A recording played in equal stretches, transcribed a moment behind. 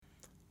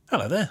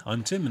Hello there,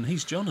 I'm Tim and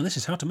he's John, and this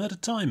is How to Murder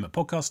Time, a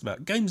podcast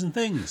about games and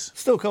things.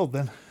 Still cold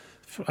then?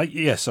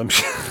 Yes, I'm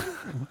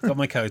got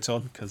my coat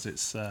on because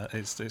it's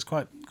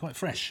quite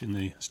fresh in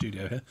the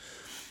studio here.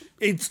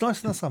 It's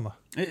nice in the summer.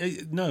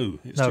 No,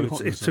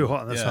 it's too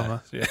hot in the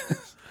summer. Yeah.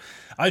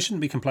 I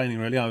shouldn't be complaining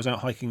really. I was out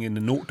hiking in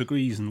the 0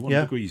 degrees and 1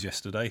 degrees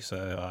yesterday,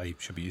 so I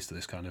should be used to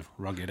this kind of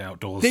rugged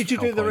outdoors. Did you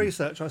do the alpine.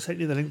 research? I sent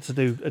you the link to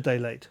do a day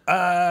late.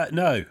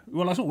 No.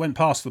 Well, I sort of went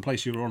past the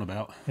place you were on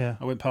about. Yeah.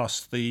 I went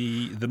past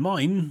the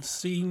mine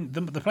scene,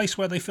 the place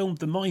where they filmed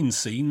the mine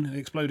scene,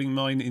 exploding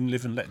mine in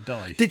Live and Let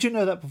Die. Did you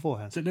know that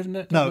beforehand? Is it Live and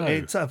Let Die? No,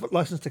 it's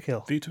License to Kill.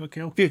 View to a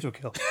Kill? View to a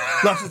Kill.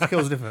 License to Kill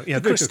is different. Yeah,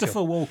 The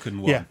Christopher Walken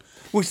one. Yeah,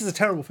 which is a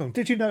terrible film.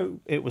 Did you know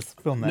it was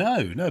filmed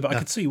there? No, but I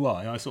could see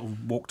why. I sort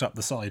of walked up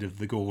the side of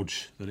the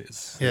gorge that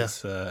it's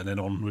and then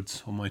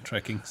onwards on my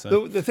trekking.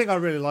 So The thing I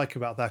really like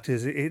about that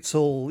is it's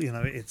all,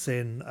 it's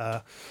in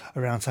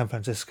around San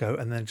Francisco,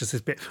 and then just this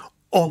bit,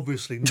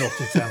 obviously not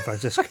in San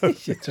Francisco.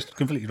 yeah, just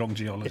completely wrong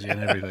geology and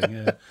everything.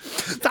 Yeah,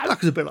 That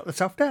looks a bit like the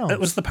South Downs. it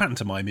was the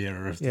pantomime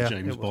era of the Yeah,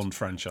 James it was. Bond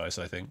franchise,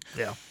 I think.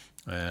 Yeah,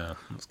 Yeah,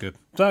 that's good.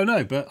 So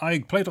no, but I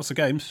played lots of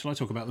games. Shall I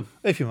talk about them?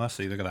 if you must.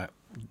 See, look at that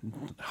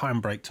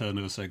handbrake turn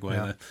of a segue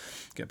Yeah. there.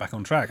 Get back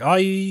on track.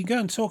 I'm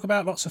going to talk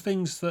about lots of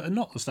things that are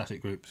not the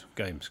Static Group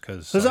games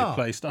because I Huzzah.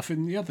 play stuff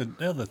in the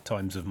other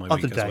times of my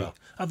Other week day. as well.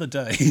 Other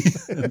day.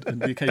 and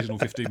the occasional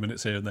 15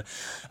 minutes here and there.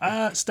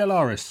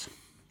 Stellaris.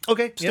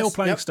 Okay, Still yes,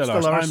 playing yep,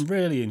 Stellaris. I'm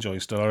really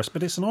enjoying Stellaris,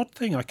 but it's an odd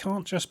thing. I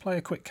can't just play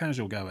a quick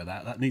casual go at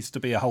that. That needs to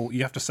be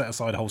you have to set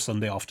aside a whole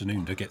Sunday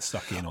afternoon to get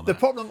stuck in on The that.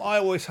 problem I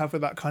always have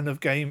with that kind of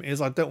game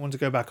is I don't want to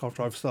go back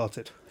after I've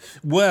started.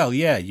 Well,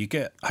 yeah, you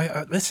get...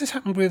 this has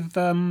happened with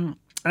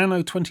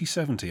Anno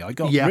 2070. I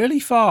got Yeah. really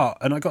far,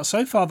 and I got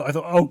so far that I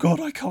thought, oh God,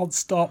 I can't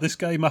start this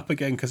game up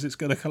again because it's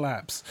going to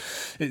collapse.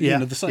 I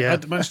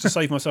managed to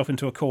save myself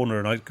into a corner,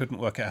 and I couldn't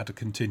work out how to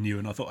continue,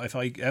 and I thought, if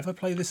I ever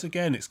play this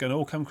again, it's going to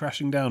all come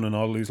crashing down, and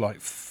I'll lose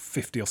like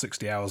 50 or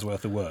 60 hours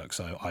worth of work,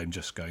 so I'm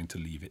just going to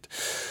leave it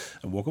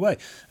and walk away.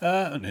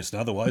 And it's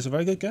otherwise a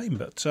very good game,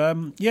 but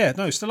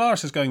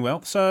Stellaris is going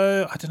well.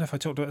 So I don't know if I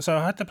talked about it. So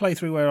I had the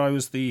playthrough where I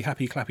was the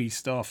happy clappy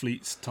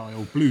Starfleet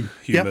style blue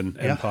human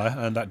empire,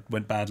 and that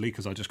went badly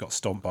because I just got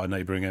stomped by a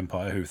neighbouring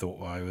empire who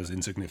thought I was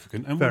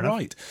insignificant, and Fair were enough.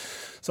 right.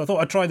 So I thought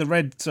I'd try the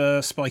red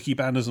spiky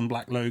banners and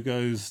black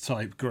logos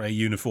type grey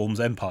uniforms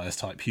empires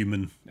type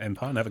human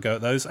empire and have a go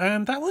at those,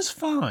 and that was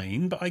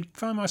fine, but I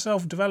found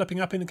myself developing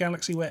up in a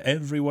galaxy where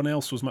everyone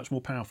else was much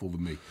more powerful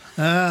than me.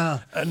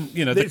 And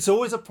It's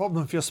always a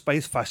problem if you're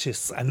space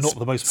fascists and not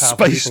the most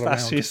powerful space people around.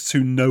 fascists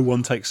who no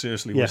one takes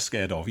seriously were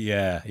scared of.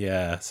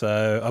 Yeah.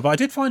 So, but I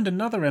did find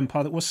another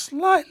empire that was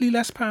slightly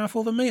less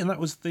powerful than me, and that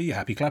was the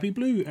happy clappy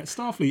blue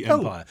Starfleet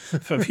empire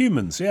for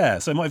humans. Yeah.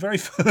 So my very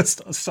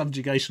first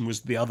subjugation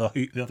was the other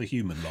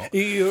human lot.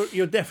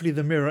 You're definitely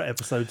the mirror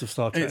episodes of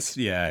Star Trek.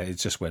 It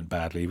just went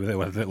badly. There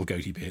were little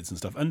goatee beards and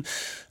stuff. And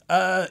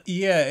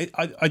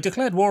I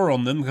declared war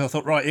on them because I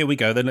thought, right, here we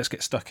go. Then let's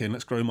get stuck in.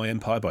 Let's grow my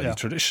empire by the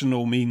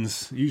traditional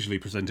means usually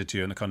presented to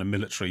you in a kind of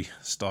military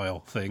style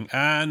thing.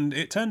 And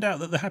it turned out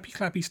that the happy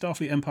clappy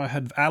Starfleet empire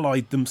had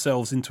allied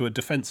themselves into a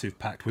defensive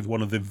pact with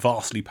one of the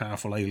vastly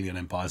powerful alien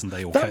empires, and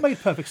they all That made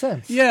perfect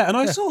sense. Yeah, and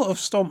I sort of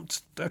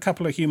stomped a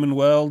couple of human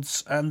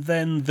worlds, and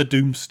then the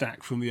doom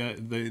stack from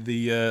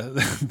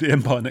the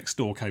empire next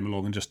door came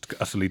along and just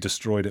utterly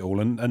destroyed it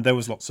all. And there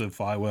was lots of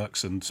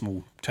fireworks and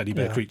small teddy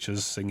bear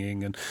creatures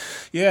singing, and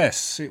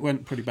yes, it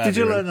went pretty badly. Did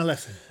you learn a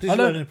lesson? I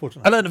learn an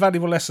important I lesson? learned a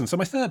valuable lesson. So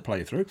my third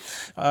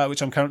playthrough,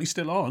 which I'm currently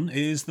still on,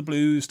 is the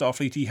blue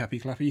Starfleety happy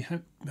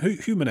clappy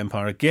human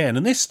empire again,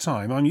 and this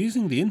time I'm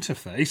using the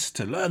interface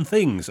to learn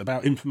things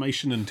about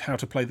information and how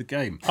to play the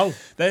game. Oh,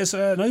 there's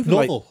an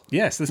overlay. novel.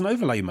 Yes, there's an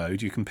overlay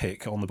mode you can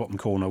pick on the bottom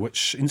corner,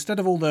 which instead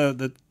of all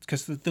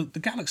because the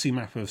galaxy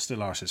map of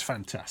Stellaris is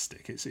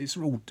fantastic. It's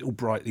all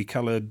brightly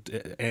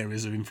coloured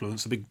areas of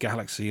influence, a big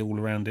galaxy all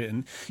around it,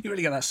 and you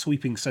really get that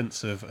sweeping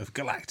sense of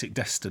galactic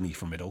destiny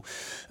from it all.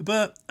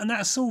 And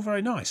that's all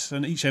very nice,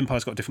 and each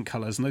empire's got different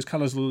colours, and those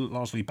colours are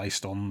largely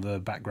based on the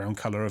background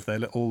colour of their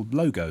little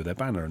logo, their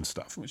banner and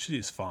stuff, which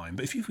is fine.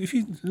 But if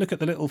you look at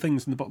the little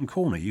things in the bottom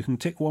corner, you can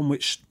tick one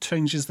which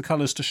changes the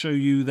colours to show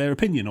you their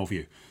opinion of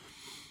you.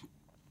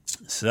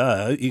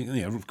 So,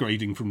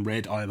 grading from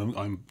red,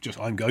 I'm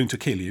going to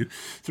kill you,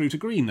 through to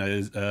green,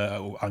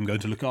 I'm going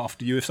to look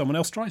after you if someone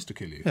else tries to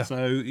kill you. Yeah.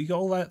 So you got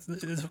all that.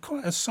 There's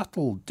quite a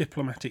subtle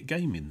diplomatic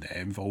game in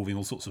there involving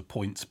all sorts of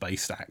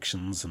points-based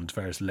actions and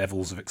various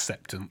levels of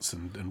acceptance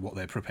and what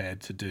they're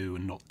prepared to do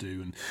and not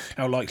do, and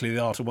how likely they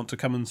are to want to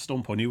come and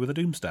stomp on you with a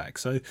doomstack.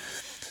 So.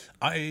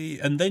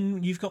 And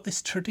then you've got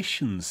this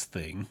traditions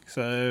thing.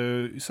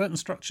 So certain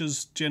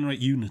structures generate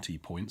unity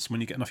points.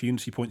 When you get enough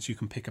unity points, you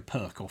can pick a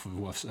perk off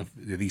of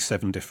these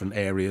 7 different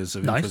areas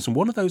of influence. And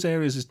one of those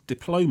areas is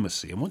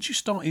diplomacy. And once you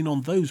start in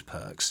on those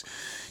perks,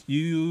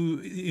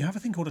 you have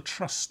a thing called a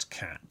trust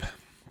cap.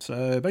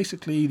 So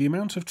basically, the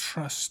amount of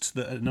trust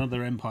that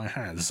another empire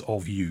has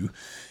of you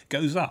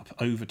goes up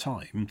over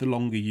time. The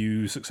longer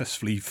you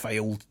successfully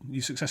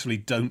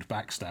don't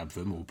backstab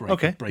them or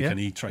break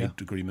any trade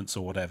agreements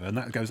or whatever, and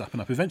that goes up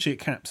and up. Eventually, it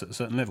caps at a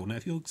certain level. Now,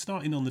 if you're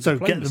starting on the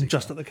diplomacy get them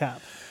just at the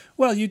cap.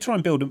 Well, you try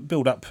and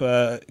build up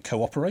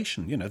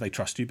cooperation. You know, they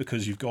trust you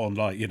because you've gone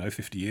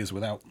 50 years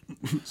without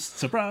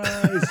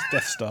surprise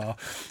Death Star,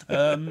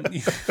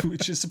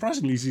 which is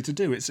surprisingly easy to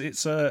do.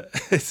 It's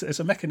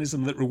a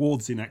mechanism that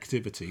rewards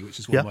inactivity, which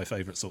is one of my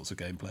favourite sorts of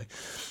gameplay.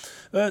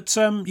 But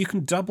you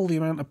can double the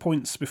amount of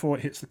points before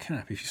it hits the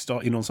cap if you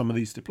start in on some of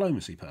these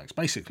diplomacy perks.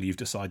 Basically, you've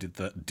decided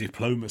that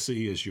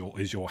diplomacy is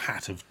your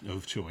hat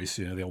of choice,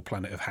 the old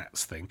Planet of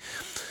Hats thing.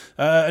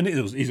 And it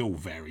is all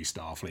very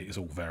Starfleet, it's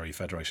all very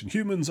Federation.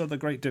 Humans are the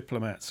great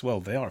diplomats. Well,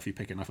 they are if you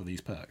pick enough of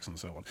these perks and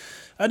so on.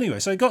 Anyway,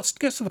 so it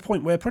gets to the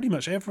point where pretty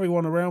much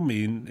everyone around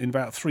me in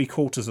about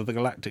 3/4 of the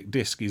galactic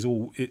disk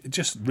it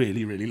just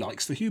really, really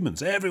likes the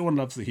humans. Everyone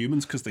loves the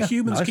humans because the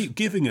humans keep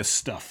giving us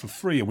stuff for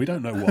free and we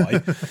don't know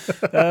why.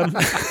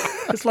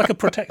 It's like a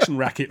protection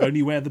racket,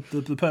 only where the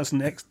person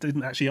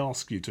didn't actually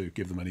ask you to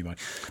give them any money.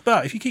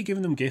 But if you keep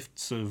giving them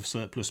gifts of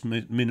surplus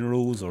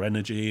minerals or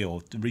energy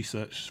or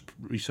research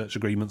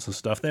agreements and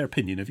stuff, their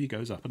opinion of you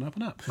goes up and up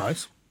and up.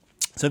 Nice.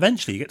 So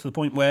eventually you get to the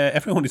point where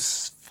everyone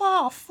is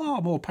far,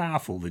 far more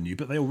powerful than you,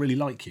 but they all really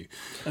like you.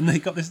 And they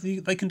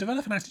can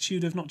develop an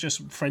attitude of not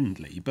just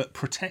friendly, but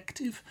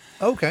protective.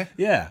 Okay.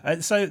 Yeah.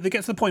 And so they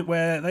get to the point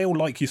where they all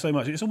like you so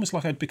much, it's almost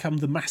like I'd become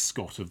the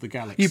mascot of the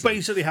galaxy. You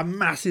basically have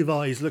massive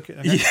eyes looking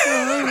at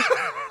them.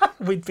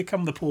 We'd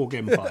become the Porg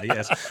Empire,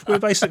 yes. We're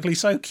basically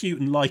so cute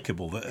and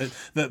likeable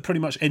that pretty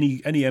much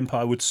any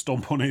empire would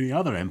stomp on any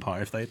other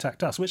empire if they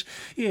attacked us, which,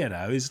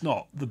 is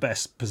not the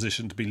best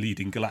position to be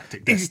leading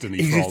galactic destiny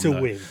Easy from.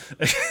 to win.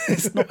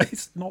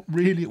 It's not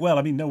really. Well,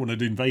 I mean, no one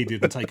had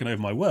invaded and taken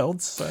over my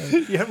world, so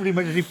you haven't really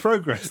made any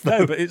progress, though.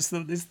 No, but it's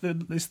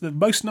the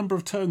most number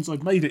of turns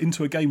I've made it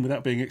into a game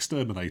without being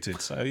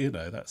exterminated. So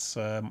that's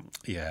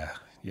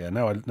Yeah,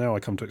 now I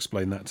come to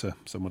explain that to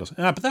someone else.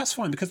 But that's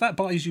fine because that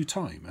buys you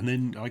time. And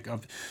then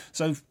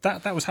so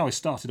that was how I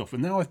started off.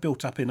 And now I've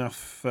built up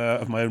enough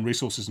of my own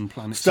resources and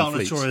planets and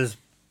fleets. Star is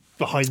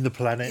behind the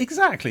planet.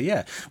 Exactly,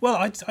 yeah. Well,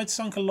 I'd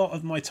sunk a lot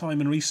of my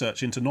time and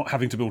research into not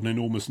having to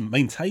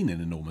maintain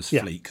an enormous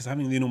fleet, because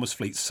having the enormous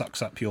fleet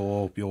sucks up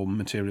your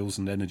materials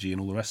and energy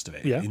and all the rest of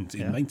it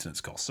in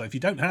maintenance costs. So if you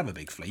don't have a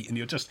big fleet and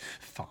you're just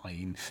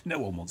fine, no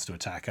one wants to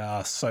attack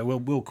us, so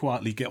we'll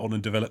quietly get on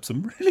and develop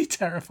some really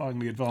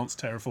terrifyingly advanced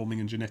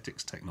terraforming and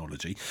genetics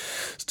technology,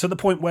 to the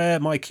point where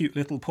my cute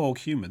little Porg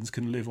humans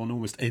can live on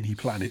almost any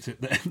planet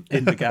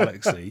in the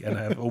galaxy and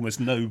have almost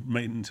no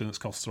maintenance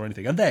costs or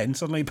anything. And then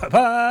suddenly,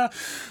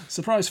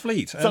 surprise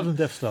fleet. Sudden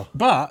Death Star.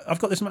 But I've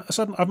got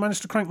I've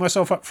managed to crank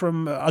myself up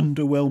from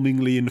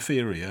underwhelmingly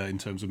inferior in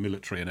terms of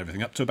military and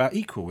everything up to about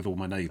equal with all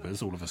my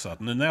neighbours all of a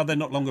sudden. And now they're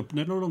no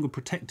longer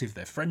protective,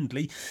 they're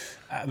friendly,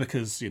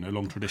 because,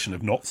 long tradition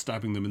of not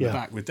stabbing them in the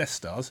back with Death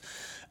Stars.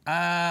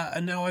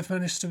 And now I've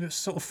managed to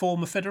sort of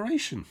form a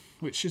federation,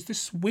 which is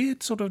this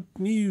weird sort of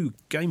new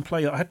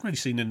gameplay that I hadn't really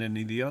seen in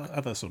any of the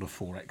other sort of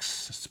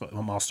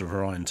 4X Master of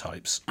Orion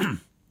types.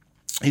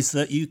 Is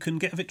that you can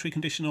get a victory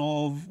condition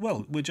of,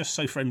 well, we're just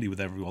so friendly with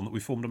everyone that we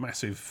formed a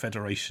massive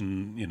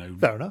federation,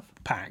 fair enough,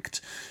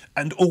 pact,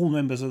 and all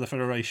members of the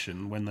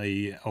federation, when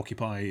they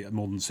occupy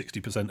more than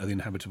 60% of the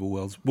inhabitable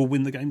worlds, will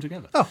win the game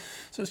together. Oh,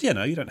 so it's, you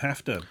don't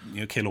have to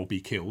kill or be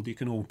killed. You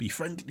can all be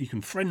friendly. You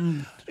can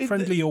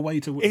friendly your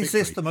way to victory. Is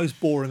this the most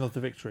boring of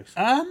the victories?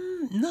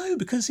 No,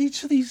 because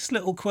each of these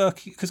little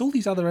quirky, because all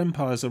these other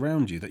empires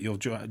around you that you're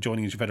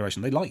joining into your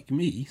federation, they like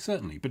me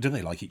certainly, but do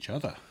they like each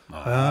other?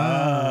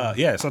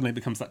 Yeah, suddenly it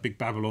becomes that big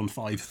Babylon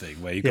 5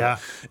 thing where you've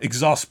got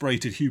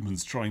exasperated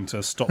humans trying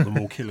to stop them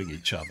all killing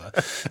each other.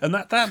 And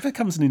that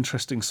becomes an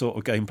interesting sort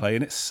of gameplay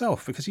in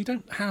itself, because you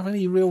don't have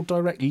any real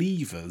direct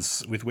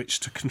levers with which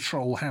to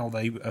control how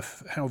they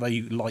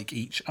like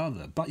each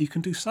other. But you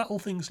can do subtle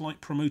things like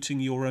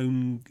promoting your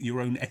own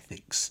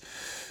ethics.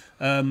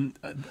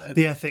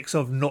 The ethics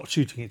of not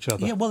shooting each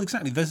other. Yeah, well,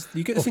 exactly.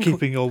 You get a thing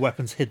keeping your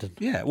weapons hidden.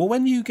 Yeah, well,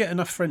 when you get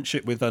enough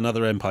friendship with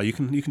another empire, you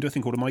can do a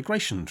thing called a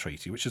migration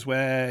treaty, which is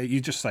where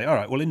you just say, all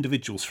right, well,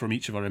 individuals from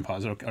each of our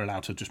empires are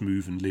allowed to just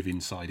move and live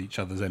inside each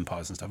other's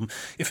empires and stuff. And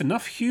if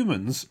enough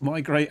humans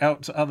migrate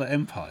out to other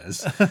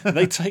empires,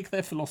 they take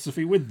their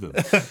philosophy with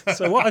them.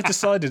 So what I've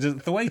decided is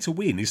the way to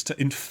win is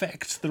to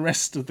infect the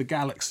rest of the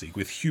galaxy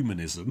with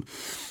humanism,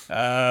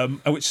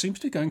 which seems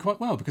to be going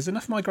quite well, because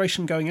enough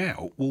migration going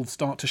out will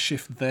start to shift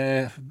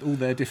all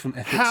their different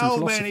ethics and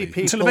philosophy. How many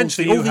people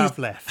do you have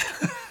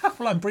left?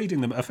 Well, I'm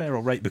breeding them at a fair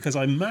old rate because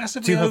I'm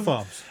massively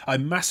farms?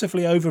 I'm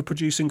massively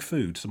overproducing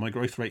food, so my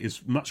growth rate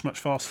is much, much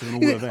faster than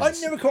all of theirs.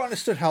 I've never quite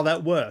understood how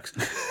that works.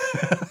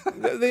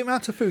 The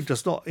amount of food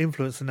does not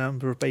influence the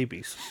number of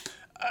babies.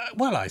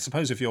 Well, I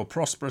suppose if you're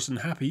prosperous and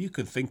happy, you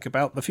could think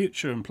about the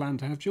future and plan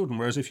to have children.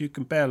 Whereas if you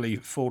can barely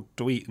afford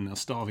to eat and are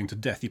starving to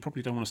death, you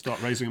probably don't want to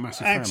start raising a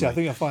massive Actually, I family.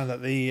 think I find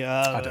that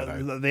I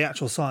don't know. the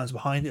actual science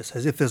behind it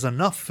says if there's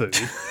enough food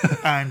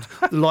and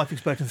the life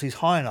expectancy is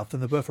high enough,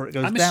 then the birth rate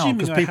goes I'm down assuming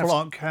because I people have-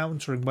 aren't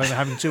countering when they're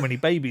having too many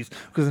babies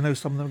because they know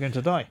some of them are going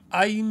to die.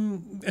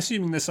 I'm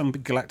assuming there's some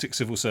big galactic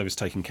civil service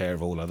taking care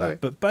of all of that.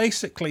 Right. But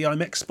basically,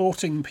 I'm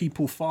exporting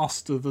people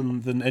faster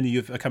than any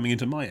of are coming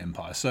into my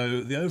empire.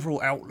 So the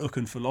overall outlook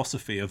and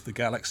philosophy of the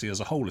galaxy as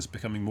a whole is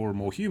becoming more and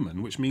more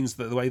human, which means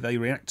that the way they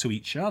react to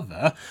each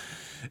other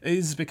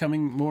is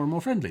becoming more and more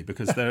friendly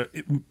because they're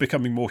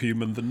becoming more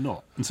human than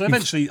not. And so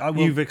eventually,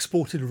 You've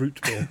exported root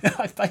beer.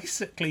 I'm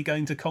basically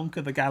going to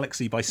conquer the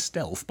galaxy by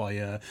stealth,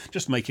 by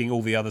just making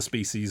all the other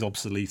species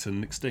obsolete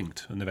and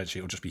extinct, and eventually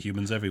it'll just be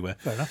humans everywhere.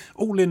 Fair enough.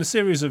 All in a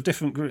series of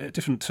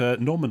different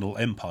nominal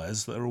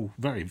empires that are all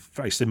very,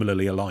 very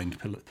similarly aligned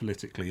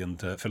politically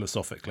and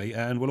philosophically,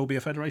 and we'll all be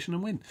a federation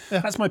and win.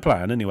 That's my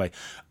plan, anyway.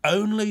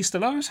 Only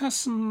Stellaris has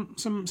some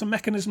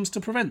mechanisms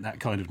to prevent that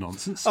kind of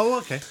nonsense. Oh,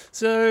 okay.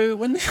 So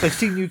when They've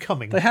seen you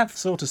coming. they have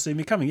sort of seen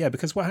me coming, yeah,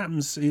 because what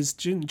happens is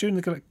during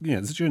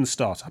the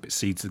startup, it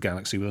seeds the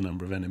galaxy with a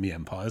number of enemy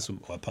empires, or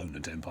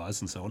opponent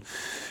empires, and so on.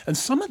 And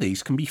some of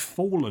these can be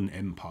fallen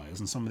empires,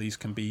 and some of these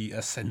can be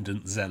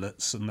ascendant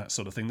zealots and that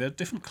sort of thing. There are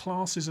different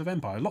classes of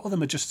empire. A lot of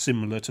them are just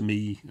similar to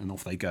me, and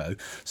off they go,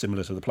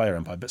 similar to the player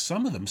empire. But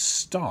some of them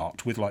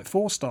start with like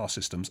 4-star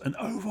systems, an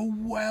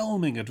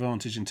overwhelming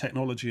advantage in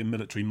technology and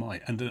military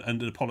might, and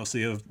a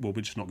policy of, well,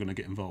 we're just not going to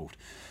get involved.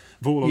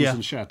 Vorlons Yeah,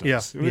 and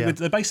Shadows. yeah.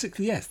 They're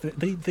basically, yes,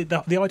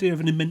 the idea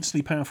of an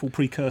immensely powerful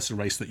precursor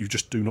race that you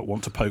just do not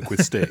want to poke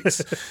with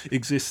sticks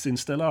exists in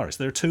Stellaris.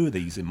 There are 2 of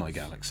these in my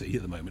galaxy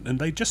at the moment, and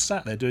they just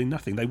sat there doing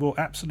nothing. They will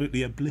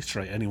absolutely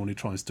obliterate anyone who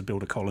tries to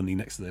build a colony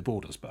next to their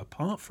borders, but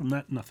apart from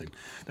that, nothing.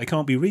 They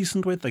can't be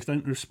reasoned with, they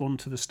don't respond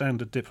to the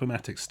standard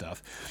diplomatic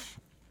stuff.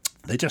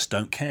 They just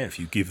don't care if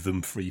you give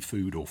them free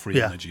food or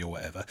free energy or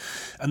whatever.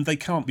 And they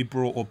can't be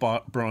brought or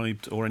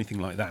bribed or anything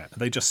like that.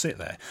 They just sit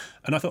there.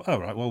 And I thought, oh,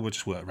 right, well, we'll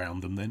just work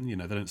around them then. You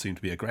know, they don't seem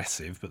to be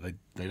aggressive, but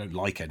they don't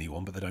like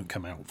anyone, but they don't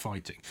come out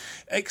fighting.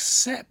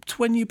 Except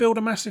when you build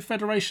a massive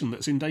federation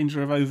that's in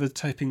danger of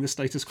overtaking the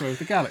status quo of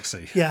the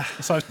galaxy. Yeah.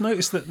 So I've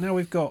noticed that now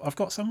I've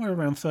got somewhere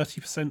around 30%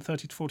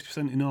 to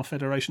 40% in our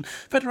federation.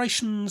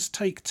 Federations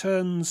take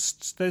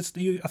turns. I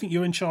think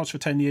you're in charge for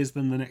 10 years,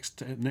 then the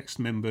next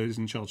member is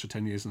in charge for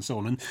 10 years, and so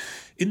on. And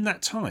in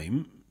that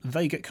time,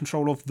 they get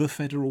control of the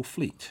federal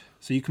fleet.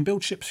 So you can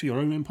build ships for your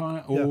own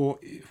empire, or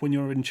when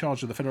you're in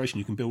charge of the federation,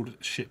 you can build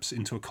ships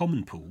into a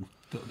common pool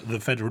that the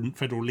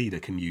federal leader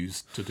can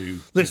use to do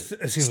This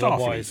seems like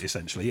wise. Starfleet,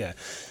 essentially, yeah.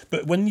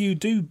 But when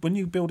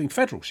you're building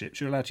federal ships,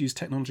 you're allowed to use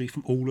technology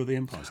from all of the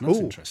empires, and that's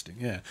interesting,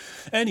 yeah.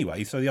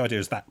 Anyway, so the idea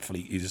is that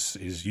fleet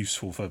is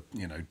useful for,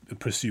 you know,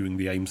 pursuing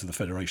the aims of the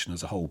Federation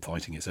as a whole,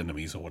 fighting its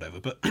enemies or whatever,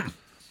 but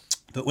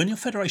But when your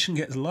federation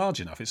gets large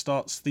enough,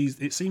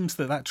 it seems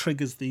that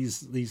triggers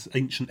these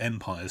ancient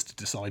empires to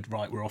decide,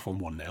 right, we're off on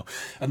one now,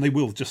 and they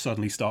will just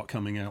suddenly start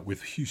coming out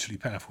with hugely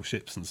powerful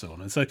ships and so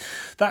on. And so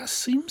that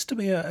seems to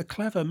be a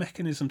clever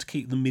mechanism to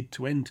keep the mid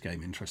to end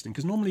game interesting,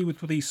 because normally with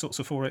these sorts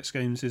of 4X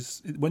games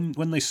is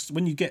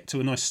when you get to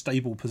a nice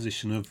stable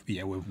position of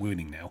we're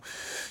winning now,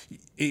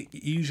 it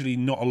usually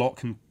not a lot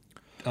can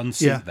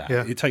unseat that.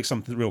 Yeah. It takes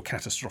something real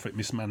catastrophic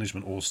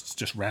mismanagement or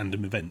just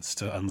random events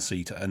to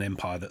unseat an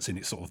empire that's in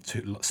its sort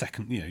of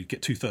second. You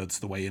get 2/3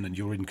 of the way in and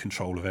you're in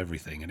control of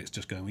everything, and it's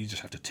just going. You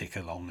just have to tick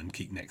along and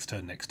keep next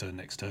turn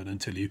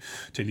until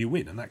you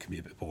win, and that can be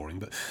a bit boring.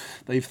 But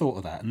they've thought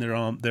of that, and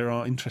there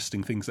are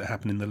interesting things that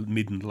happen in the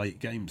mid and late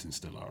games in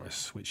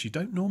Stellaris which you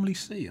don't normally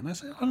see,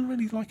 and I'm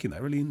really liking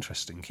that. Really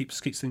interesting. Keeps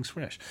things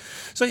fresh.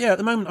 So yeah, at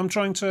the moment I'm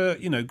trying to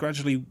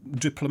gradually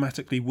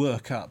diplomatically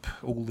work up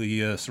all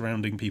the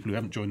surrounding people who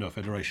haven't joined our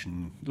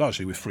federation,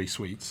 largely with free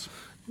sweets.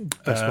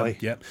 Best way.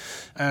 Yeah,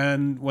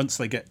 and once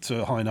they get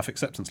to a high enough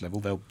acceptance level,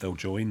 they'll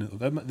join.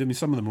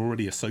 Some of them are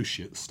already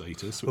associate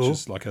status, which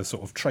is like a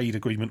sort of trade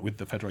agreement with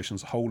the federation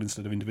as a whole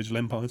instead of individual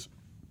empires.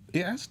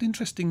 It has an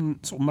interesting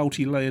sort of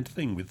multi-layered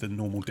thing with the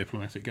normal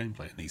diplomatic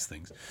gameplay in these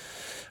things.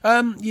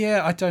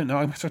 I don't know.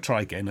 I have to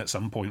try again at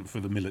some point for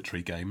the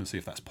military game and see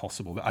if that's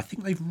possible. But I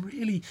think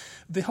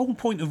the whole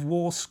point of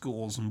war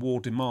scores and war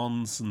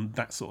demands and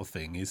that sort of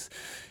thing is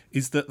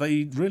that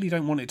they really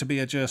don't want it to be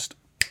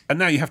and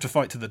now you have to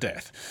fight to the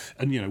death,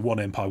 and one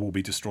empire will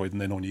be destroyed,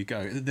 and then on you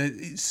go.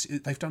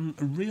 They've done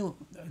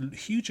a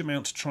huge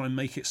amount to try and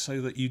make it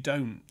so that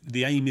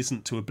the aim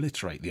isn't to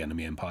obliterate the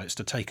enemy empire; it's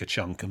to take a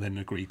chunk and then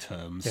agree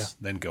terms,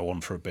 then go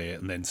on for a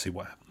bit, and then see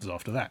what happens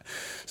after that.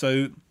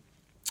 So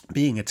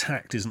being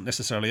attacked isn't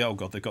necessarily, oh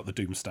god, they've got the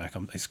doom stack,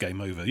 it's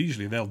game over.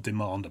 Usually they'll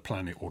demand a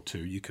planet or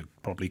two. You could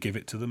probably give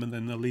it to them and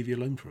then they'll leave you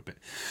alone for a bit.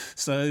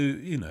 So,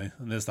 and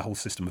there's the whole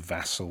system of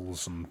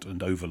vassals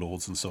and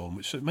overlords and so on,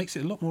 which makes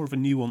it a lot more of a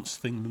nuanced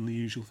thing than the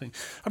usual thing.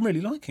 I'm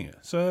really liking it.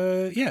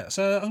 So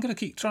I'm going to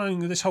keep trying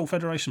this whole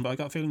federation, but I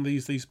got a feeling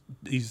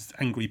these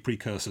angry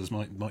precursors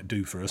might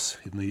do for us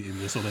in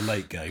the sort of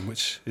late game,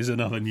 which is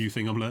another new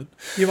thing I've learned.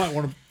 You might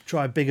want to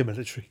try a bigger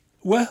military.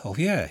 Well,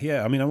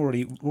 yeah. I mean, I'm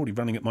already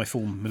running at my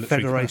full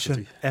military Federation,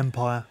 capacity.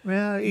 Empire.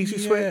 Yeah, easy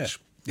Yeah. switch.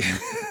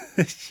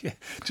 Yeah,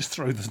 just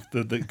throw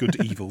the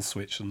good evil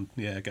switch and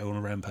go on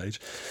a rampage.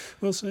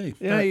 We'll see.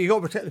 Yeah, you got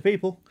to protect the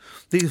people.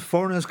 These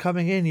foreigners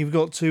coming in, you've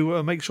got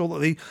to make sure that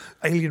the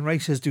alien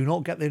races do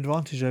not get the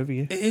advantage over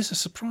you. It is a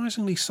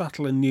surprisingly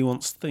subtle and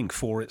nuanced thing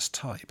for its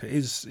type. It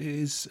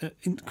is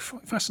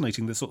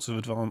fascinating the sorts of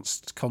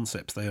advanced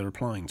concepts they are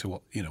applying to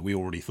what we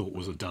already thought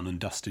was a done and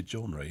dusted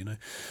genre.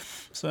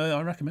 So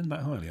I recommend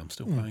that highly. I'm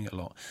still playing it a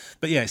lot,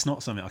 but yeah, it's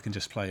not something I can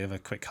just play over a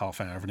quick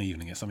half hour of an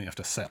evening. It's something you have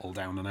to settle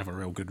down and have a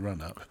real good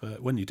run up.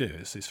 But when you do,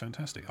 it's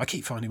fantastic. I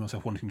keep finding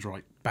myself wanting to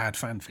write bad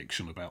fan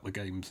fiction about the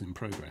games in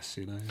progress.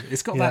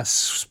 It's got that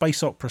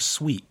space opera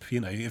sweep.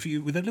 If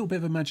you with a little bit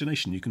of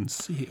imagination, you can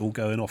see it all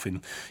going off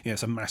in.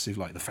 It's a massive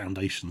like the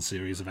Foundation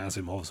series of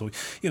Asimov's, or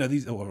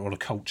these, or a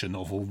culture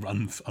novel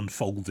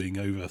unfolding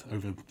over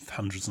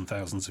hundreds and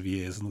thousands of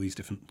years, and all these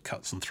different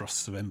cuts and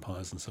thrusts of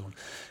empires and so on.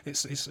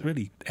 It's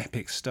really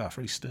epic stuff,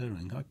 really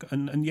stirring,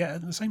 and yet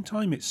at the same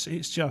time, it's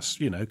just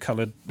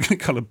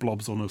coloured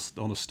blobs on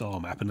a star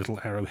map and little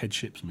arrowhead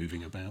ships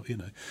moving about,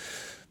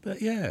 But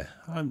yeah,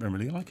 I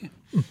really like it.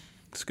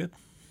 It's good.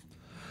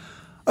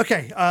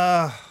 Okay,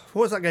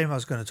 what was that game I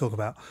was going to talk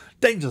about?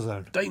 Danger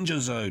Zone. Danger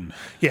Zone.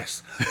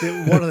 Yes.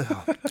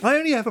 I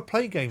only ever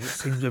play games that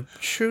seem to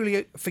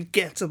truly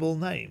forgettable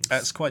names.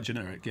 That's quite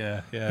generic,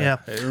 yeah.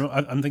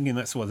 I'm thinking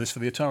that's this for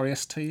the Atari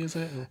ST, is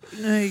it?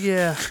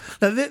 Yeah.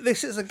 Now,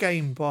 this is a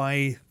game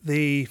by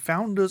the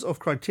founders of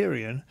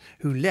Criterion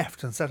who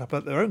left and set up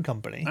their own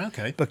company.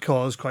 Okay.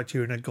 Because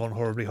Criterion had gone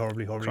horribly wrong.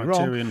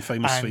 Criterion,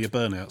 famous for your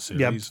Burnout series.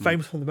 Yeah,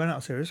 famous for the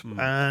Burnout series.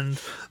 And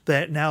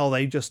now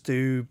they just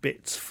do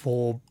bits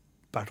for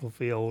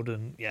Battlefield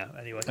and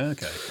anyway.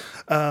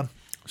 Okay.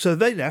 So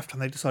they left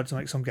and they decided to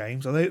make some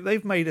games, and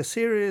they've made a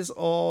series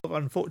of,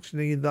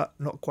 unfortunately,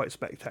 not quite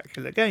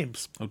spectacular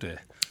games. Oh dear.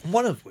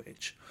 One of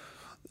which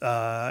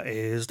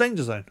is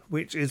Danger Zone,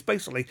 which is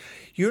basically,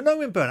 in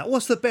Burnout,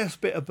 what's the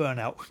best bit of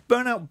Burnout?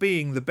 Burnout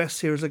being the best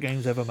series of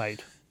games ever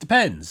made.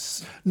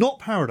 Depends. Not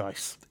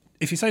Paradise.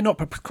 If you say not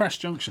Crash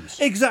Junctions.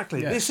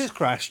 Exactly. Yes. This is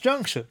Crash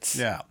Junctions.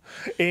 Yeah.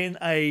 In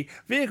a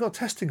vehicle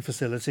testing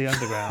facility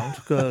underground,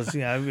 because,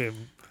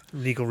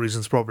 legal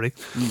reasons probably,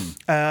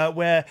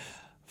 where,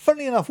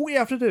 funnily enough, what you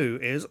have to do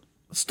is,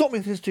 stop me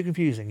if this is too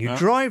confusing, you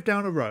drive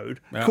down a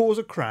road, cause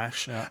a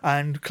crash,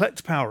 and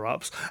collect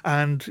power-ups,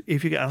 and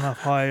if you get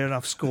high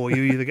enough score,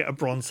 you either get a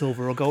bronze,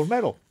 silver, or gold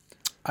medal.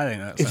 I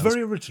think it's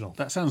very original.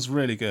 That sounds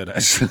really good,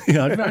 actually.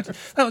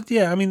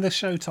 I mean, the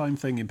Showtime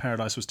thing in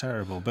Paradise was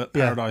terrible, but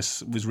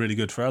Paradise was really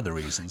good for other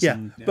reasons. Yeah,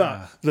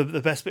 but the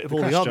best bit of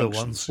all the other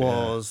ones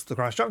was the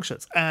Crash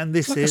Junctions. And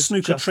this is a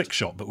snooker trick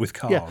shot, but with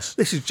cars. Yeah,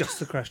 this is just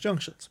the Crash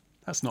Junctions.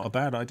 That's not a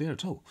bad idea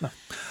at all. No.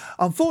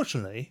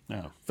 Unfortunately,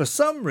 for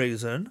some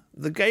reason,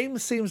 the game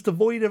seems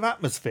devoid of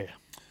atmosphere.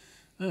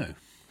 Oh.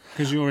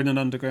 Because you're in an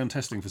underground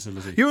testing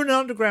facility. You're in an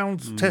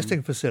underground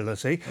testing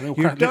facility. They'll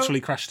literally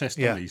crash test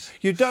dummies.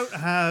 You don't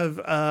have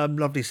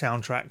lovely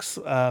soundtracks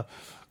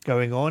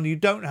going on. You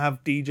don't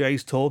have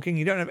DJs talking.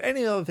 You don't have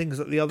any other things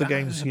that the other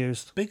games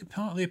used. Big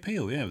part of the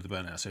appeal, with the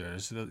Burnout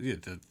series,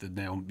 the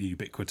now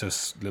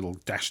ubiquitous little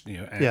dash,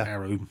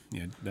 arrow,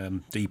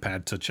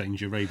 D-pad to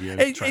change your radio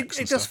tracks.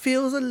 It just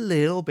feels a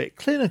little bit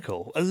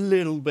clinical, a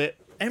little bit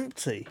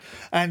empty.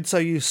 And so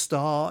you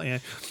start,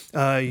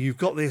 you've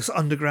got this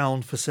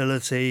underground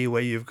facility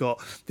where you've got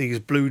these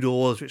blue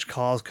doors which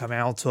cars come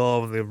out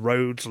of, the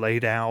roads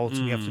laid out,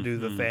 and you have to do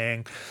the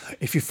thing.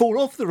 If you fall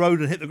off the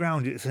road and hit the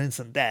ground, it's an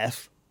instant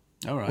death.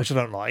 All right. Which I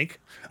don't like.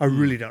 I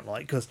really don't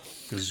like, because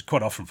you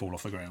quite often fall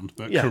off the ground,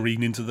 but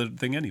careen into the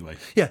thing anyway.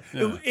 Yeah.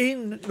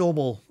 In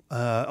normal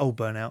old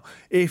Burnout,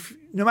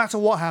 no matter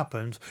what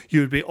happened, you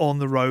would be on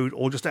the road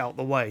or just out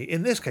the way.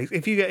 In this case,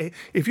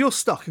 if you're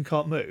stuck and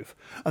can't move,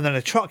 and then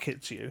a truck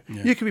hits you,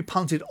 you can be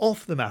punted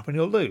off the map and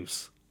you'll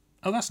lose.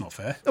 Oh, that's not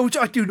fair. Which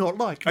I do not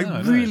like.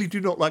 I really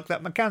do not like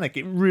that mechanic.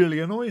 It really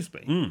annoys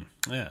me.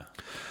 Yeah.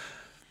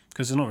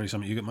 Because it's not really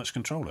something you get much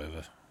control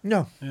over.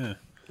 No. Yeah.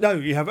 No,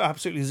 you have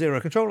absolutely zero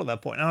control at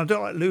that point. And I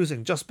don't like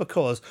losing just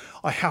because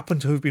I happen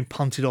to have been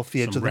punted off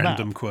the edge of the map. Some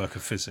random quirk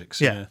of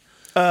physics. Yeah.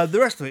 The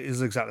rest of it is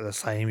exactly the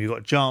same. You've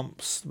got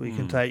jumps that you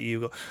can take.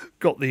 You've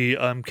got the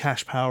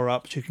cash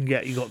power-ups you can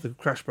get. You've got the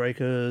crash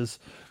breakers,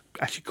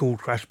 actually called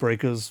crash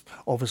breakers.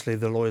 Obviously,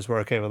 the lawyers were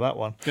okay with that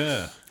one.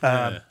 Yeah.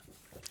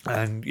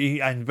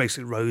 And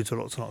basic roads with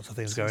lots and lots of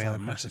things going on. A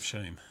massive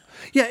shame.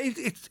 Yeah,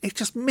 it's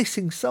just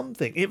missing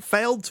something. It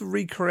failed to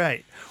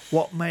recreate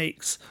what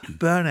makes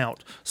Burnout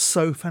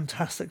so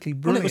fantastically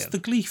brilliant. Well, it was the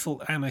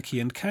gleeful anarchy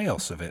and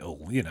chaos of it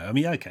all. I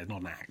mean, okay,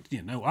 not an act.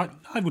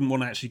 I wouldn't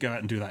want to actually go out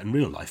and do that in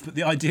real life. But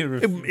the idea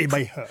of it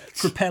may hurt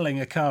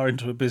propelling a car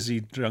into a busy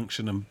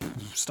junction and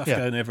stuff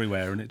going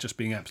everywhere and it just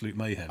being absolute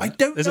mayhem.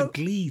 There's a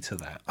glee to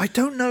that. I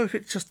don't know if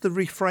it's just the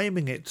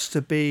reframing it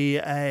to be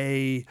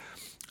a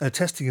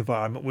testing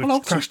environment with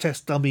crash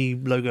test dummy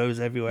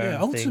logos everywhere.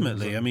 Yeah,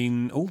 ultimately, I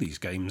mean, all these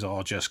games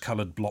are just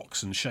coloured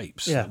blocks and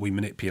shapes that we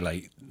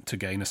manipulate to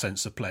gain a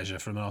sense of pleasure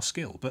from our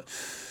skill. But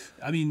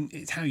I mean,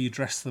 it's how you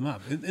dress them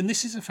up. And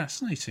this is a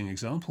fascinating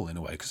example in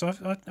a way, because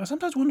I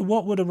sometimes wonder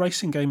what would a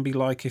racing game be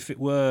like if it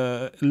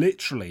were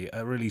literally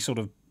a really sort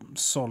of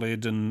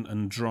solid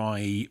and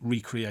dry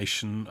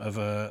recreation of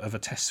a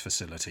test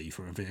facility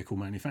for a vehicle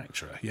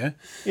manufacturer. Yeah.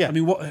 I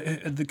mean,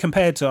 what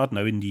compared to, I don't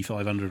know, Indy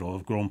 500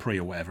 or Grand Prix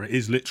or whatever, it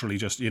is literally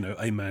just, you know,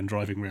 a man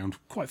driving around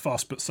quite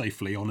fast but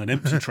safely on an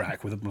empty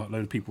track with a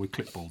load of people with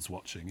clipboards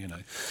watching. You know,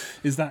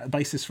 is that a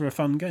basis for a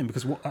fun game?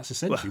 Because that's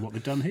essentially what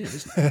they've done here,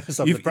 isn't it?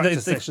 Some of the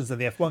practice sessions in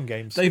the F1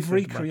 games. They've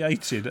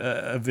recreated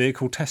a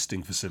vehicle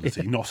testing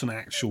facility, not an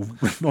actual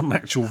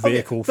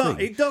vehicle thing.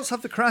 But it does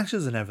have the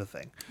crashes and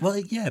everything. Well,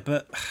 yeah,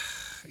 but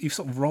you've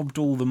sort of robbed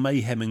all the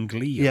mayhem and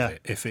glee of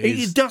it. If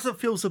it doesn't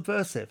feel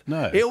subversive.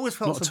 No, it always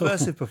felt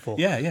subversive before.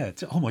 Yeah.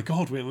 Oh my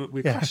God,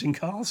 we're crashing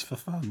cars for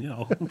fun, you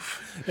know.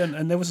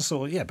 and there was a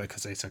sort of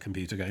because it's a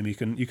computer game, you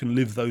can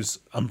live those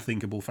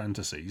unthinkable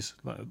fantasies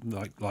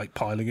like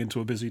piling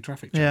into a busy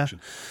traffic junction,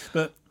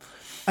 but.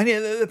 And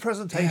the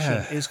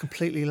presentation is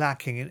completely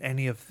lacking in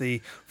any of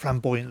the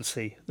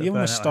flamboyancy. You're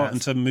almost starting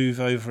to move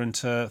over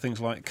into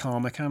things like Car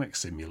Mechanic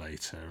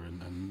Simulator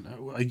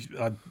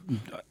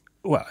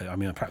well, I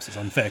mean, perhaps it's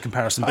an unfair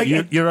comparison, but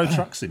Euro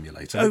Truck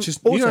Simulator, which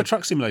is Euro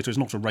Truck Simulator is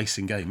not a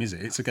racing game, is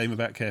it? It's a game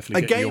about carefully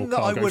getting your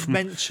cargo from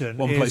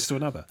one place to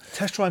another.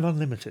 Test Drive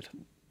Unlimited,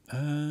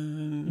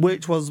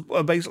 which was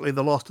basically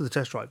the last of the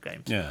Test Drive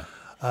games. Yeah,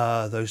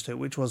 those two,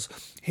 which was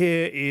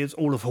here is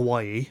all of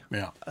Hawaii.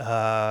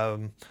 Yeah.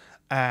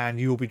 And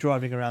you'll be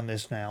driving around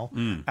this now,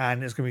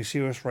 and it's going to be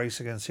serious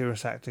racing and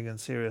serious acting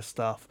and serious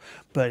stuff,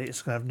 but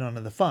it's going to have none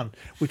of the fun,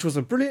 which was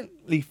a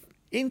brilliantly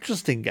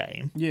interesting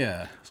game.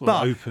 Yeah, sort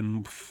of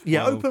open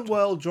world. Open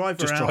world,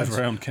 drive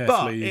around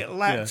carefully. But it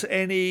lacked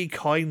any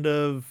kind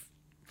of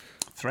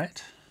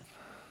threat,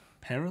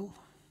 peril.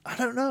 I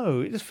don't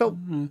know. It just felt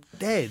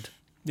dead.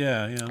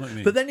 Yeah, I know what you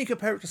mean. But then you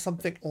compare it to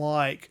something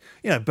like,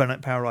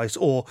 Burnout Paradise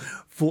or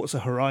Forza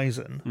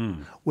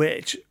Horizon,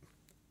 which,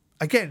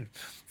 again,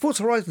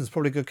 Forza Horizon is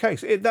probably a good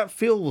case. That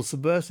feels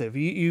subversive.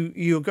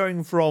 You're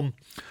going from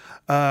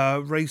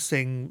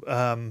racing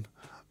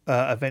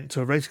event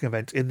to a racing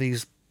event in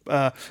these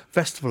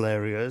festival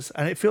areas,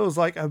 and it feels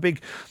like a big,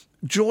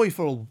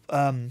 joyful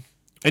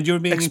and you're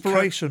being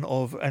exploration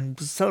and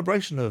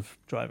celebration of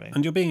driving.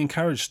 And you're being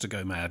encouraged to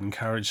go mad,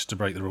 encouraged to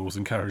break the rules,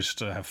 encouraged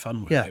to have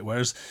fun with it.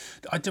 Whereas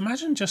I'd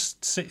imagine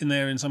just sitting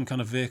there in some kind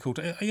of vehicle,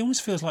 it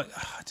almost feels like,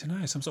 I don't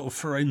know, some sort of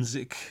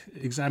forensic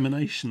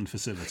examination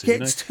facility. Yeah,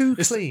 it's too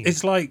clean.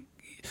 It's like...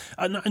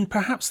 And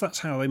perhaps that's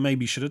how they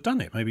maybe should have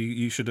done it. Maybe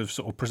you should have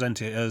sort of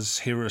presented it as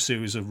here are a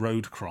series of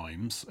road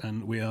crimes,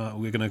 and we're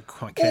going to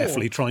quite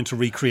carefully trying to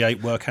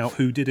work out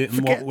who did it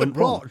and what went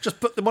wrong. Just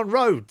put them on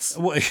roads.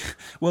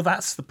 Well,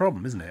 that's the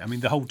problem, isn't it? I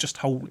mean, the whole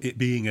it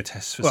being a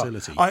test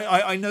facility. Well,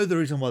 I know the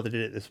reason why they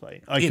did it this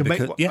way.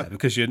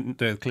 Because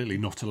they're clearly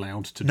not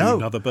allowed to do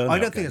another burnout. I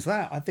don't think it's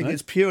that. I think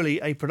it's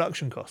purely a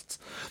production costs.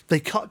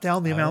 They cut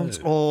down the amount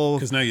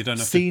of now you don't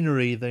have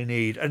scenery they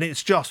need, and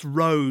it's just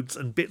roads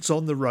and bits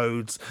on the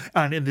roads.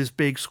 And in this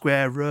big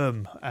square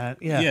room,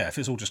 if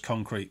it's all just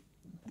concrete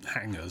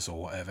hangars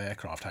or whatever,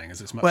 aircraft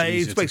hangars, it's much easier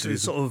to do. It's basically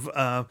sort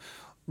of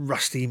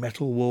rusty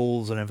metal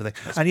walls and everything.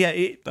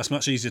 That's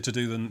much easier to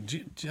do than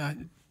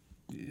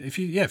if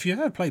you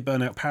ever played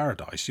Burnout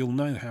Paradise, you'll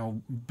know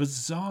how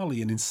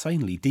bizarrely and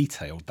insanely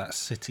detailed that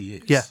city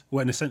is. Yeah.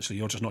 When essentially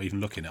you're just not even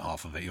looking at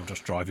half of it; you're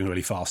just driving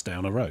really fast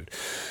down a road.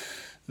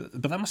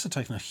 But that must have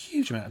taken a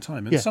huge amount of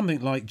time. And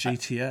something like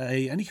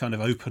GTA, any kind of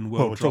open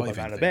world driving we'll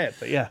talk about a bit,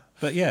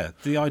 But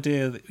the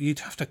idea that you'd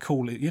have to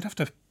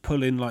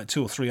pull in like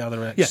 2 or 3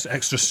 other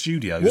extra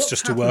studios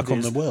just to work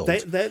on the world.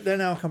 They're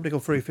now a company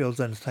called Free Fields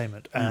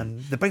Entertainment,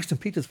 and they're based in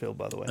Petersfield,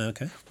 by the way.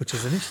 Okay, which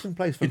is an interesting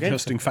place for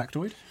interesting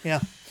factoid.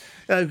 Yeah,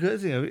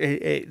 because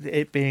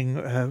it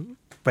being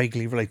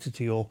vaguely related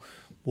to your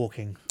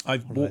walking.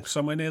 I've walked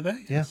somewhere near there.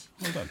 Yes.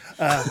 Well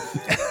done.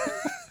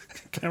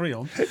 Carry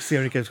on. It's the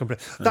only games company.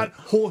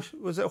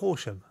 Was it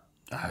Horsham?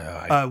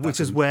 Which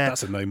is where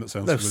that's a name that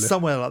sounds familiar.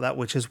 Somewhere like that,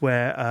 which is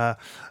where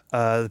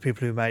the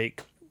people who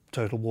make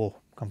Total War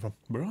come from.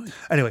 Right.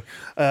 Anyway,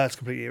 it's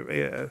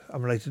completely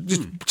unrelated.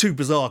 Just two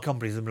bizarre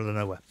companies in the middle of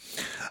nowhere.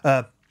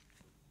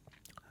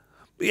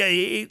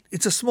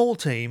 It's a small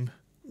team,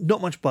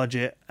 not much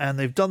budget, and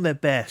they've done their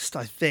best,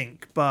 I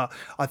think. But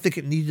I think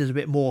it needed a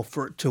bit more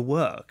for it to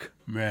work.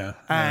 Yeah.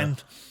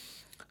 And.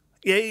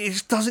 Yeah, it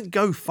just doesn't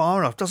go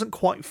far enough. Doesn't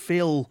quite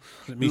feel.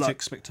 Does it meet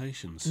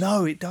expectations?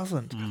 No, it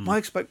doesn't. My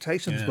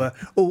expectations were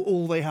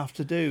all they have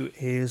to do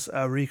is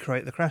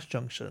recreate the crash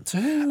junction.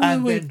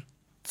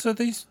 So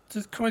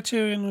the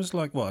Criterion was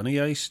like what, an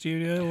EA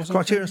studio or something?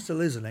 Criterion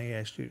still is an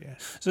EA studio.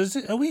 So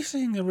are we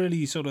seeing a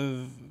really sort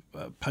of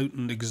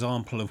potent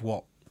example of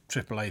what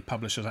AAA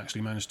publishers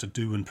actually managed to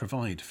do and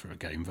provide for a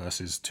game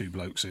versus two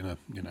blokes in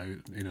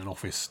an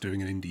office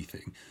doing an indie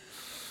thing?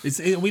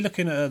 Are we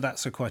looking at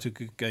that's quite a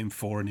good game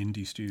for an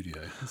indie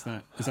studio? Is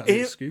that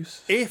the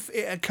excuse? If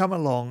it had come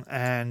along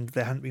and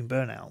there hadn't been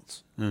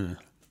burnouts,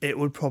 it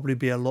would probably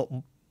be a lot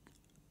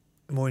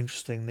more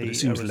interesting. But it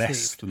seems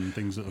less than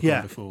things that have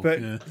gone before.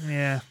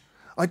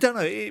 I don't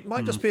know. It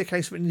might just be a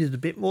case of it needed a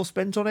bit more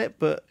spent on it,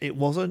 but it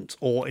wasn't,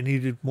 or it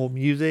needed more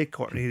music,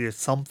 or it needed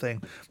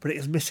something, but it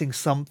is missing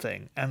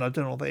something, and I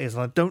don't know what that is.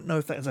 And I don't know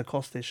if that is a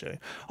cost issue.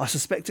 I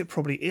suspect it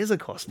probably is a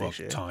cost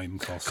issue. Time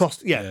cost.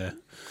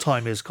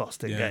 Time is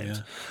cost in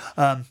games.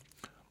 But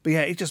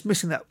yeah, it's just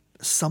missing that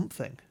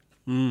something.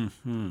 And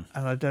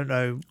I don't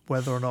know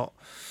whether or not.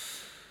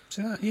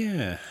 So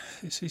that,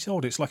 it's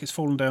odd. It's like it's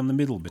fallen down the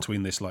middle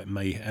between this like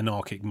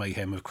anarchic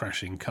mayhem of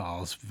crashing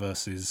cars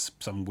versus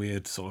some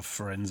weird sort of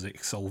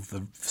forensic solve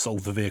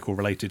the vehicle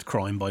related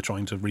crime by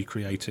trying to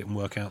recreate it and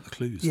work out the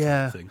clues.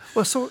 Yeah. Thing.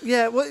 Well,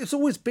 it's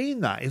always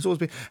been that. It's always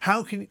been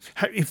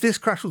if this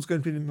crash was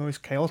going to be the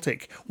most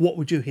chaotic, what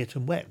would you hit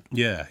and when?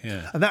 Yeah.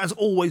 And that has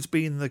always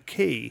been the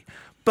key.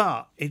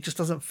 But it just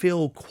doesn't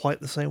feel quite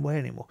the same way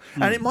anymore.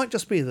 And it might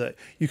just be that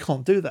you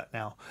can't do that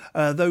now.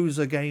 Those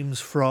are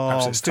games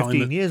from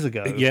 15 years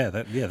ago. Yeah,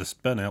 the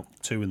Burnout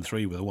 2 and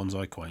 3 were the ones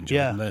I quite enjoyed.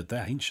 Yeah. And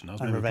they're ancient. I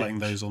was remember playing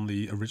those on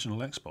the original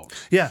Xbox.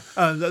 Yeah,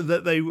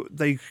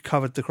 they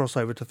covered the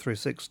crossover to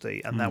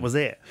 360, and that was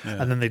it.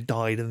 Yeah. And then they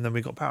died, and then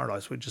we got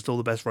Paradise, which is still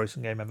the best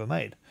racing game ever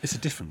made. It's a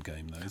different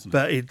game, though, isn't it?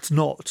 But it's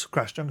not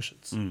Crash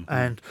Junctions.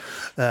 And,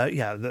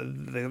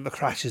 the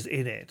Crash is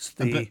in it.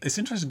 But it's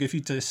interesting if you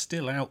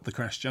distill out the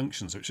Crash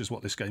Junctions, which is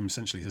what this game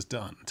essentially has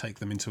done, take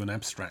them into an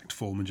abstract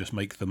form and just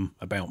make them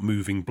about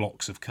moving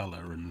blocks of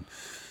colour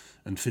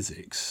and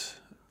physics.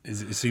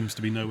 It seems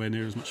to be nowhere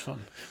near as much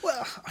fun.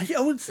 Well, I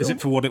wouldn't say... Is it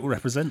for what it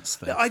represents,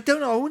 then? I don't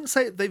know. I wouldn't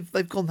say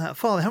they've gone that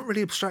far. They haven't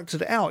really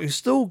abstracted it out. You've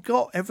still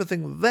got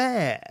everything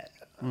there.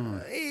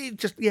 It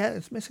just,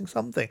 it's missing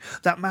something.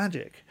 That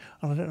magic.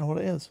 And I don't know what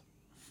it is.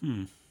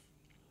 And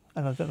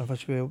I don't know if I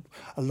should be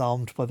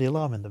alarmed by the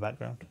alarm in the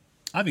background.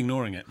 I'm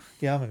ignoring it.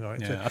 Yeah, I'm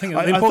ignoring it too. I think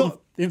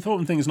the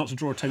important thing is not to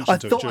draw attention to it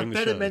during the show. I thought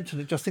I'd better mention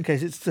it just in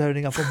case it's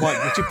turning up on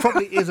white, which it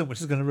probably isn't, which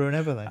is going to ruin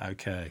everything.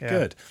 Okay,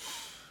 good.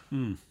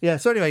 Yeah,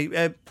 so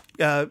anyway,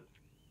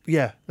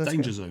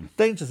 Danger Zone.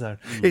 Danger Zone.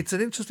 It's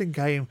an interesting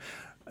game.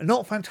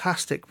 Not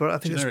fantastic, but I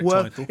think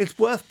it's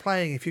worth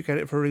playing if you get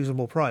it for a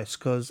reasonable price,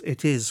 because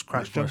it is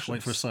Crash Junctions.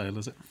 Wait for a sale,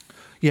 is it?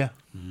 Yeah.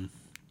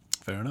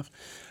 Fair enough.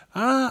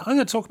 I'm going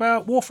to talk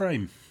about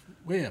Warframe.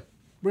 We're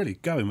really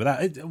going with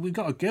that. We've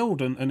got a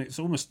guild, and it's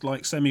almost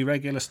like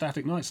semi-regular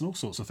static nights and all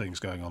sorts of things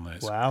going on there.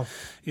 Wow.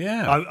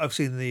 Yeah. I've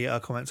seen the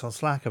comments on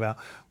Slack about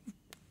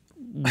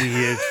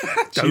weird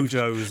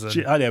dojos.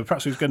 And I know,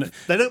 perhaps we're going to...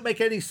 They don't make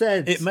any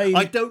sense.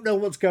 I don't know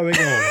what's going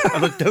on,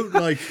 and I don't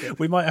like it.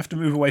 We might have to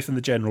move away from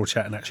the general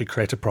chat and actually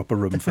create a proper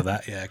room for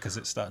that, because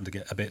it's starting to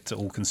get a bit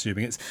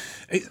all-consuming.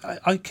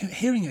 I'm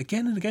hearing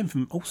again and again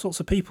from all sorts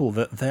of people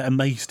that they're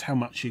amazed how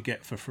much you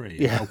get for free,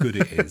 and how good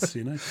it is,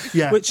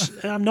 Yeah. Which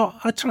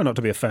I try not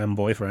to be a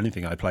fanboy for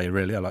anything I play,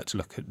 really. I like to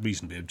look at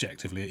reasonably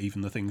objectively at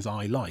even the things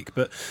I like,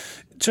 but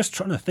just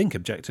trying to think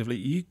objectively,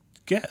 you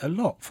get a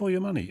lot for your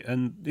money,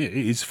 and it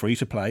is free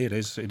to play. It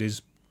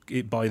is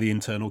by the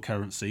internal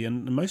currency,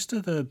 and most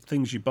of the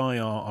things you buy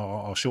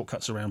are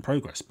shortcuts around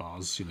progress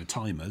bars,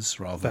 timers,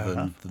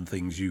 rather than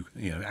things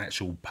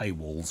actual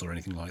paywalls or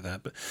anything like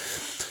that.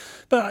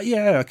 But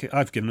yeah,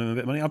 I've given them a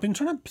bit of money. I've been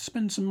trying to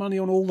spend some money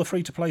on all the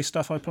free-to-play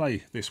stuff I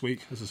play this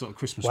week as a sort of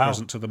Christmas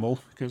present to them all,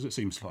 because it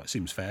seems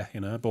fair.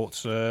 I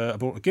bought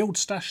a Guild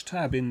Stash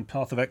tab in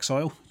Path of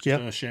Exile,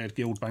 a shared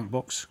Guild bank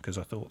box, because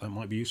I thought that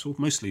might be useful,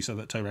 mostly so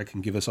that Torag can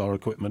give us our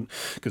equipment,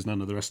 because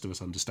none of the rest of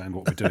us understand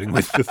what we're doing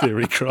with the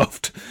theory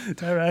craft.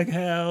 Torag,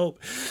 help!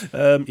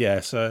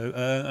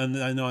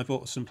 And I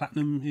bought some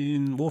platinum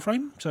in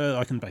Warframe, so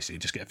I can basically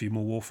just get a few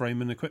more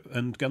Warframe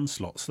and gun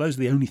slots. Those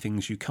are the only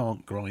things you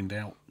can't grind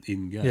out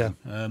in game.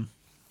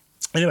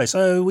 Anyway,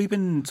 so we've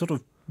been sort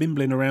of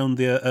bimbling around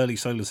the early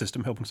solar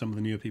system, helping some of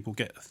the newer people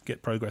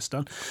get progress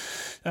done.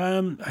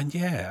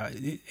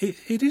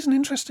 It is an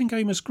interesting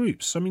game as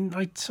groups. I mean,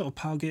 I sort of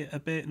pug it a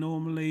bit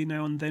normally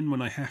now and then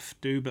when I have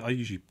to, but I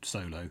usually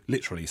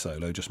literally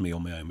solo, just me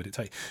on my own. But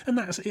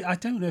I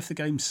don't know if the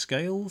game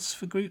scales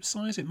for group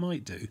size. It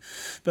might do,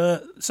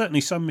 but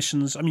certainly some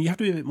missions. I mean, you have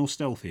to be a bit more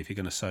stealthy if you're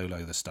going to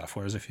solo the stuff.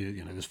 Whereas if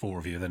there's 4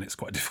 of you, then it's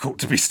quite difficult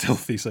to be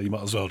stealthy. So you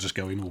might as well just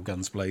go in all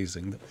guns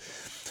blazing.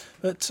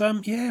 But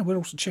we're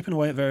also chipping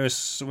away at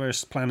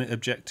various planet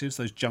objectives,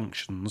 those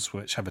junctions,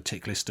 which have a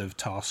tick list of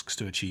tasks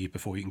to achieve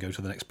before you can go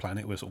to the next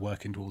planet. We're sort of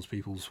working towards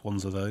people's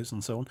ones of those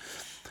and so on.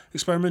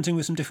 Experimenting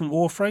with some different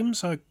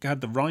warframes. I had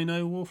the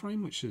Rhino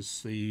warframe, which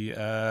is the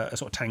a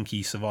sort of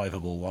tanky,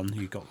 survivable one.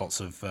 You've got lots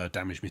of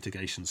damage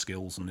mitigation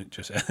skills, and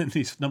and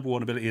his number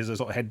one ability is a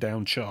sort of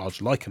head-down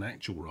charge, like an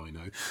actual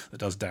Rhino, that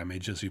does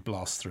damage as you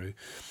blast through.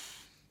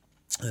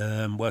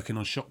 Working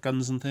on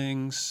shotguns and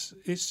things.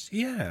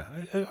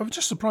 I'm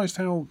just surprised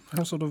how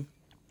sort of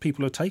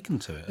people are taken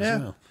to it as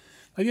well.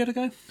 Have you had a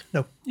go?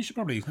 No. You should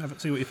probably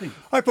see what you think.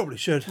 I probably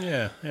should.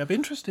 Yeah. I'd be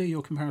interested to hear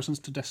your comparisons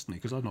to Destiny,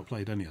 because I've not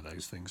played any of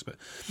those things. But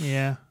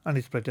yeah, I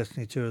need to play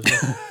Destiny 2 as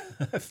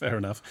well. Fair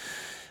enough.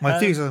 My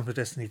enthusiasm for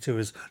Destiny 2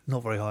 is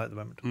not very high at the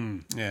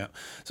moment.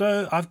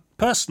 So I've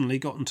personally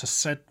gotten to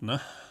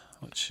Sedna,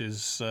 which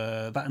is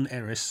that and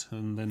Eris,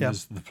 and then Yeah.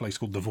 there's the place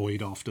called the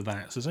Void after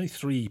that. So there's only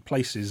 3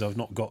 places I've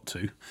not got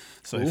to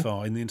so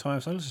far in the entire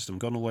solar system.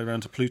 Gone all the way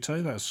around to Pluto.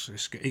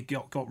 It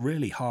got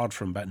really hard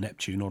from about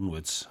Neptune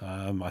onwards.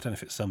 I don't know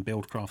if it's some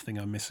buildcraft thing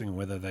I'm missing, or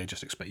whether they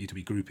just expect you to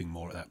be grouping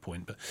more at that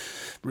point. But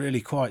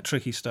really quite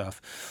tricky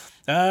stuff.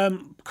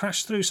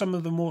 Crashed through some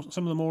of the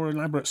more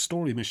elaborate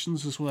story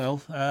missions as well.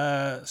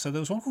 So there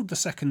was one called The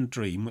Second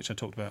Dream, which I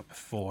talked about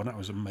before, and that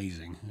was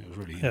amazing. It was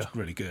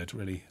really good,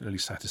 really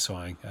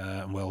satisfying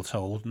and well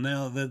told.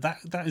 Now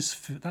that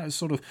is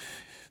sort of.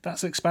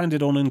 That's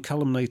expanded on and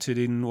culminated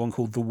in one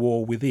called The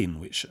War Within,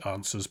 which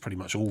answers pretty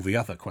much all the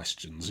other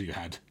questions you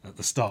had at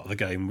the start of the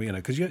game,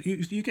 because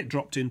you get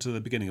dropped into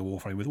the beginning of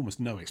Warframe with almost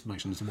no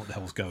explanation as to what the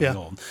hell's going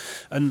on.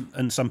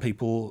 And some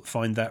people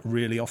find that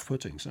really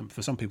off-putting.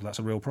 For some people, that's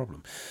a real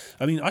problem.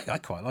 I mean, I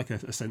quite like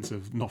a sense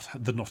of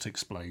not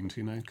explained,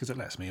 because it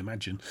lets me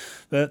imagine.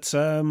 But,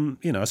 so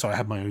I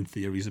had my own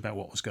theories about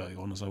what was going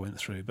on as I went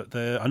through. But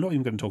I'm not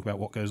even going to talk about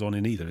what goes on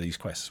in either of these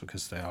quests,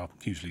 because they are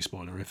hugely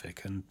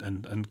spoilerific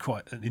and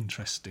quite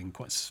interesting,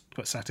 quite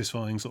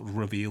satisfying sort of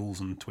reveals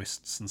and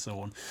twists and so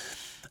on.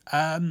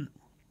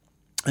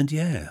 And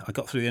yeah, I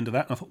got through the end of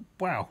that and I thought,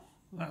 wow,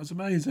 that was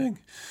amazing.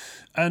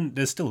 And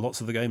there's still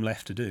lots of the game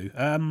left to do.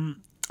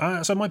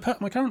 So my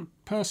current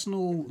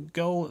personal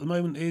goal at the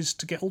moment is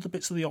to get all the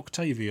bits of the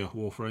Octavia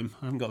Warframe.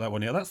 I haven't got that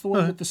one yet. That's the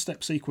one with the step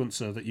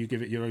sequencer that you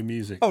give it your own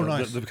music. Oh,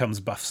 nice. That becomes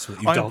buffs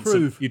that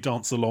you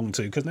dance along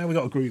to. Because now we've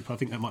got a group, I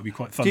think that might be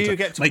quite fun. Do you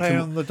get to play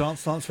on the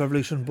Dance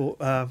Revolution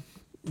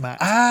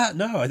match?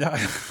 No, I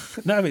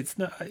don't. No, it's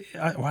not.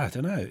 I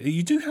don't know.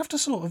 You do have to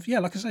sort of,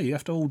 like I say, you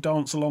have to all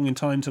dance along in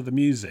time to the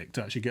music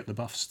to actually get the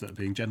buffs that are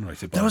being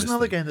generated by There was this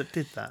another thing. game that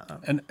did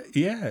that. And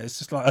it's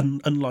just like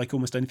unlike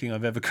almost anything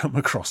I've ever come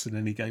across in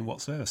any game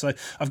whatsoever. So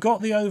I've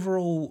got the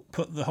overall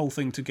put the whole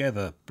thing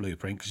together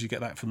blueprint, because you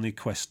get that from the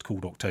quest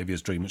called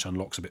Octavia's Dream, which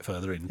unlocks a bit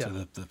further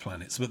into the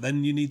planets. But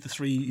then you need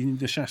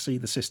the chassis,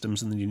 the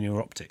systems, and then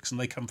your optics, and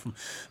they come from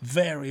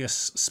various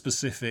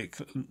specific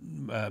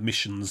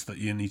missions that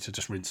you need to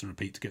just rinse and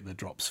repeat to get the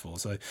drops for.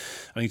 So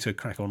I need to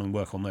crack on and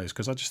work on those,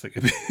 because I just think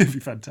it'd be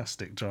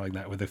fantastic trying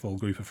that with a full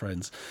group of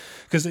friends.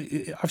 Because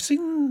I've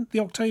seen the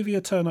Octavia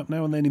turn up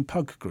now and then in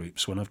pug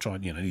groups when I've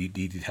tried,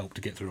 needed help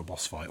to get through a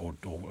boss fight or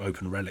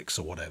open relics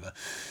or whatever.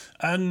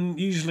 And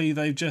usually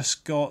they've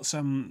just got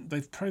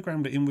they've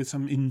programmed it in with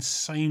some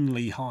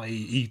insanely high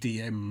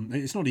EDM.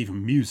 It's not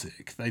even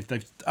music.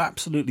 They've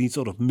absolutely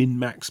sort of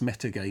min-max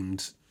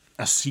metagamed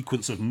a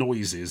sequence of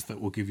noises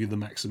that will give you the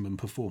maximum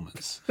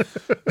performance.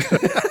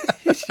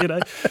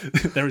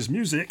 There is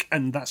music,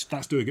 and that's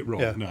doing it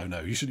wrong. Yeah. No,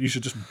 you should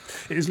just.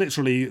 It is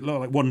literally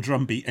like one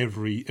drum beat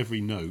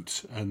every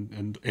note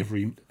and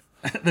every.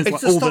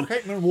 It's the Stock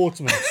Aitken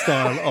Waterman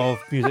style of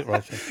music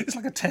writing. It's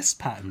like a test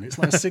pattern. It's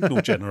like a signal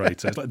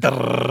generator. It's like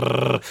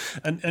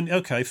and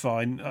okay,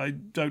 fine. I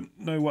don't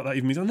know what that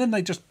even means. And then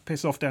they just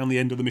piss off down the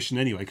end of the mission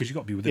anyway, because you've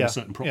got to be within a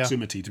certain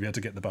proximity to be able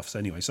to get the buffs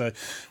anyway. So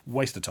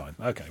waste of time.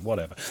 Okay,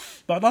 whatever.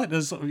 But I'd like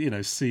to sort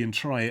of, see and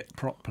try it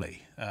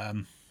properly.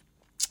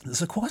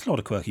 There's quite a lot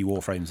of quirky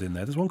warframes in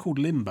there. There's one called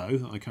Limbo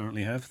that I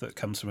currently have that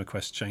comes from a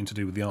quest chain to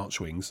do with the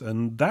Archwings,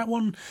 and that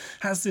one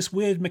has this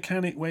weird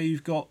mechanic where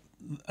you've got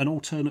an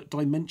alternate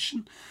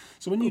dimension.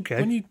 So when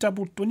you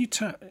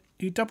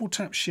double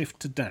tap shift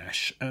to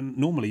dash, and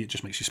normally it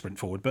just makes you sprint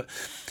forward, but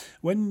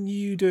when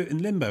you do it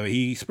in Limbo,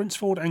 he sprints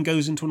forward and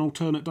goes into an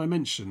alternate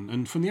dimension,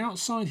 and from the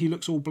outside he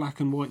looks all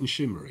black and white and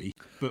shimmery,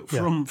 but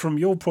from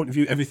your point of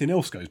view everything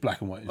else goes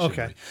black and white and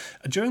shimmery.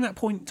 And during that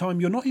point in time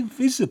you're not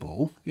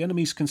invisible. The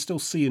enemies can still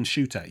see and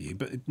shoot at you,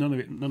 but none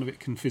of it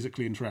can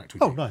physically interact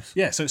with you. Oh, nice.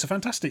 Yeah, so it's a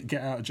fantastic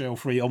get out of jail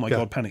free, oh my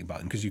god, panic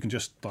button, because you can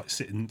just like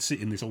sit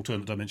in this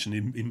alternate dimension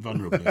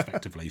invulnerably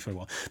effectively for a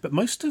while. But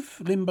most of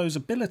Limbo's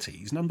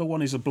abilities, number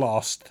one is a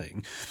blast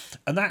thing,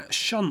 and that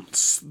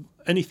shunts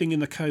anything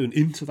in the cone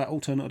into that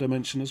alternate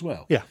dimension as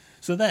well. Yeah.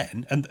 So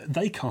then, and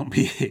they can't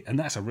be hit, and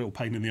that's a real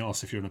pain in the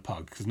arse if you're in a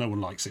pug, because no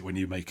one likes it when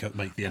you make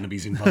the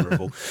enemies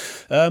invulnerable.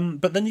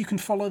 But then you can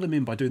follow them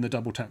in by doing the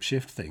double tap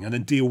shift thing, and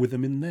then deal with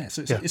them in there.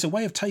 So it's a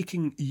way of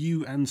taking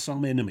you and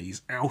some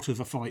enemies out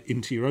of a fight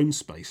into your own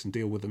space and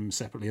deal with them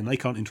separately, and they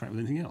can't interact with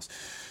anything else.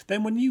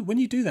 Then when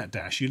you do that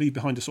dash, you leave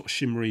behind a sort of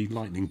shimmery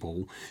lightning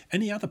ball.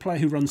 Any other player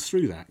who runs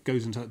through that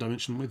goes into that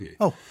dimension with you.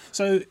 Oh.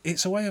 So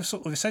it's a way of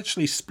sort of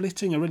essentially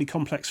splitting a really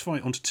complex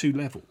fight onto 2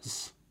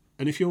 levels.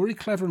 And if you're really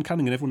clever and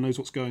cunning and everyone knows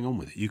what's going on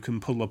with it, you can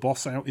pull a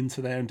boss out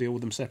into there and deal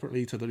with them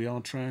separately to the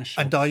yard trash.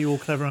 And are you all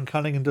clever and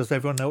cunning, and does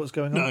everyone know what's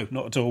going on? No,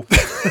 not at all.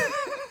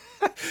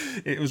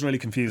 It was really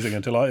confusing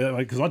until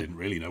because I didn't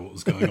really know what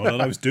was going on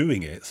and I was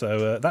doing it.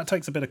 So that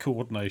takes a bit of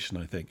coordination,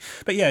 I think.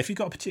 But yeah, if you've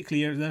got a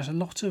particular, there's a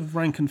lot of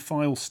rank and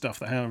file stuff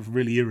that have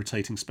really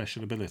irritating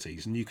special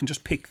abilities, and you can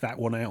just pick that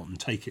one out and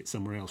take it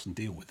somewhere else and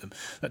deal with them.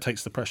 That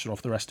takes the pressure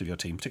off the rest of your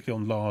team,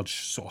 particularly on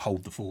large sort of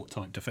hold the fort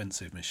type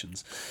defensive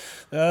missions.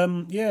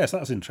 So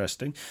that's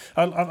interesting.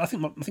 I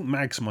think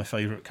Mag's my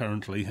favourite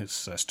currently.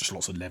 It's just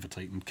lots of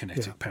levitating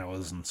kinetic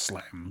powers and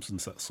slams and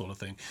that sort of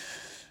thing.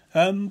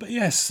 But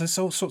yes, there's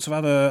all sorts of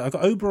other. I've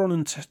got Oberon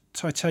and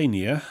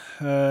Titania.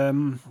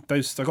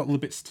 Those I got all the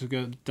bits to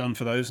go done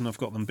for those, and I've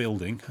got them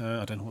building.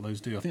 I don't know what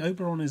those do. I think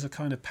Oberon is a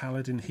kind of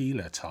paladin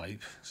healer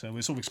type, so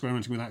we're sort of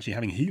experimenting with actually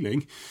having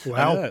healing.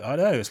 Wow. I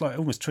know. It's like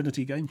almost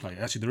Trinity gameplay.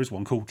 Actually, there is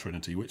one called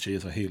Trinity, which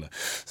is a healer.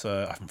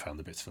 So I haven't found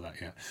the bits for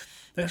that yet.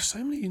 There's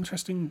so many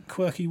interesting,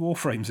 quirky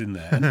warframes in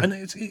there, and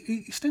it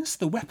extends to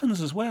the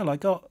weapons as well. I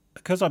got,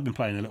 because I've been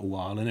playing a little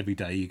while, and every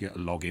day you get a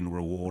login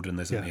reward, and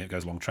there's anything that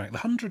goes along track. The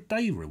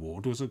 100-day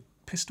reward was a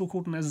pistol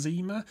called an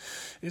Azima.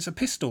 It's a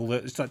pistol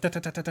that it's like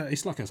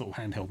it's like a sort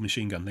of handheld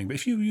machine gun thing. But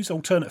if you use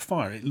alternate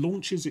fire, it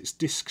launches its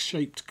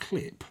disc-shaped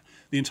clip.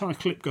 The entire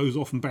clip goes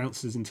off and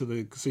bounces into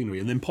the scenery,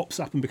 and then pops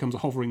up and becomes a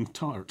hovering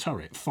turret,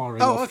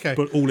 firing off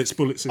but all its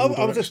bullets in all I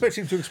was directions.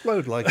 expecting to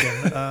explode like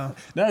in...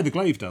 No, the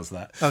glaive does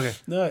that. Okay.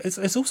 No,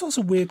 it's all sorts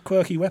of weird,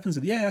 quirky weapons.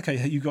 Yeah,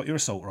 okay, you've got your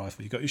assault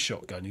rifle, you've got your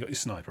shotgun, you've got your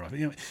sniper rifle.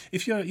 You know,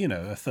 if you're,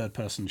 a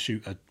third-person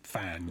shooter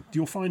fan,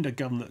 you'll find a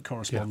gun that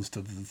corresponds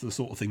to the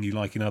sort of thing you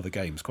like in other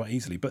games quite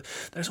easily. But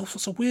there's all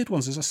sorts of weird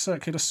ones. There's a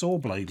circular saw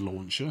blade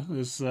launcher.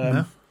 There's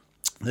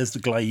the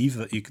glaive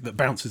that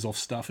bounces off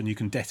stuff and you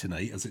can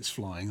detonate as it's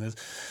flying. There's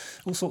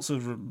all sorts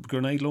of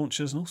grenade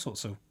launchers and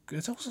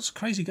there's all sorts of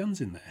crazy guns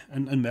in there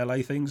and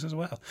melee things as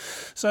well.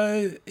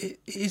 So it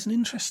is an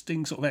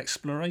interesting sort of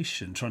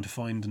exploration, trying to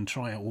find and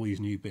try out all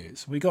these new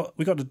bits. We got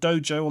a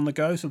dojo on the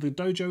go. So the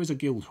dojo is a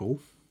guild hall.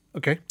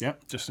 Okay. Yeah,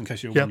 just in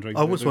case you're wondering.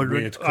 I was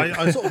wondering.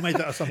 I sort of made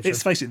that assumption.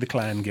 It's basically the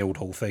clan guild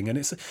hall thing, and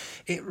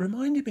it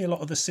reminded me a lot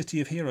of the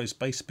City of Heroes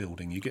base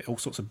building. You get all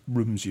sorts of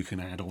rooms you can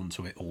add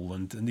onto it all,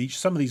 and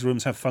some of these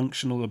rooms have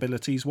functional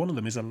abilities. One of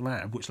them is a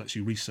lab, which lets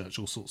you research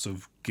all sorts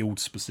of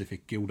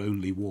guild-specific,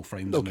 guild-only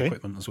warframes and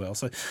equipment as well.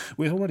 So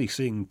we're already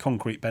seeing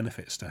concrete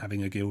benefits to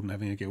having a guild and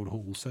having a guild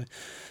hall. So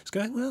it's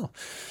going well.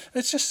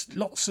 There's just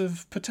lots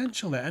of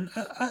potential there, and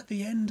at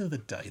the end of the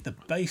day, the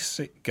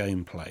basic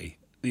gameplay,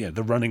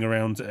 the running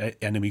around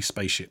enemy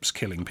spaceships,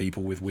 killing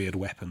people with weird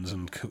weapons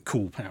and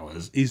cool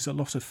powers is a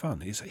lot of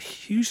fun. It's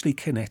hugely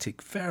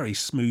kinetic, very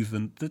smooth,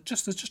 and there's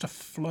just a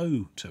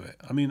flow to it.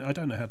 I mean, I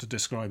don't know how to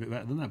describe it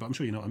better than that, but I'm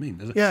sure you know what I mean.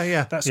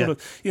 That sort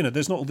of,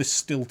 there's not all this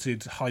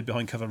stilted, hide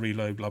behind cover,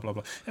 reload, blah, blah,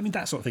 blah. I mean,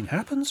 that sort of thing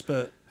happens,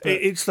 but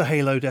it's the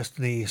Halo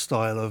Destiny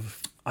style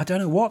of... I don't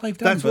know what they've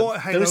done,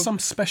 but there is some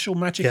special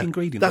magic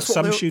ingredient that's that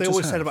some what shooters they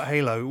always have. said about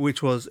Halo,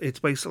 which was it's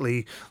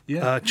basically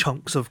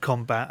chunks of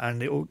combat,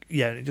 and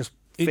it just...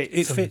 And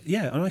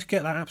I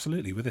get that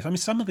absolutely with this. I mean,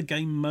 some of the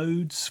game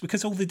modes,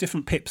 because all the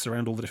different pips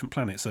around all the different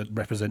planets that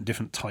represent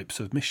different types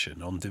of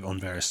mission on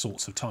various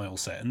sorts of tile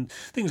set, and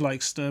things like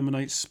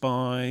exterminate,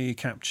 spy,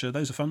 capture,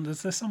 those are fun.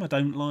 There's some I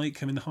don't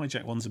like. I mean, the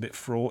hijack one's a bit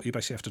fraught. You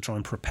basically have to try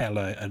and propel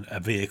a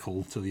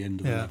vehicle to the end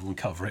of the level and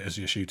cover it as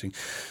you're shooting.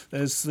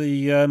 There's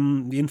the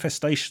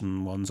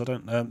infestation ones.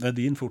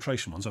 The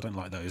infiltration ones. I don't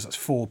like those. That's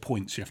 4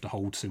 points you have to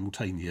hold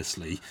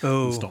simultaneously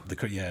and stop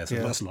the so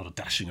that's a lot of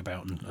dashing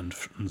about and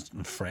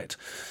fret.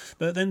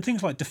 But then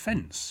things like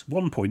defence,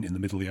 1 point in the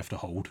middle you have to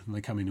hold, and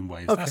they come in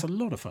waves. Okay. That's a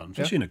lot of fun,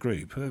 especially in a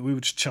group. We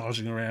were just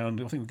charging around.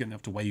 I think we're getting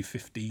up to wave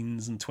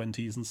 15s and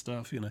 20s and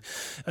stuff,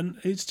 And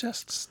it's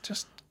just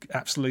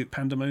absolute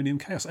pandemonium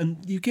chaos.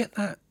 And you get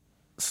that.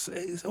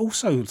 It's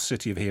also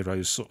City of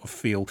Heroes sort of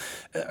feel.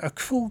 A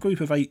full group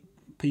of 8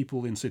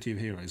 people in City of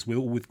Heroes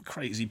with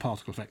crazy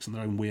particle effects and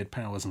their own weird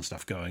powers and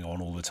stuff going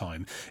on all the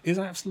time is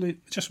absolute.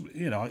 Just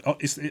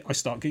I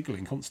start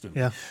giggling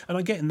constantly, and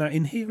I'm getting that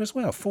in here as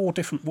well. 4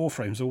 different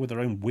warframes, all with their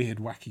own weird,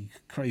 wacky,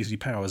 crazy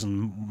powers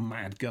and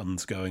mad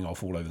guns going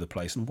off all over the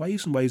place, and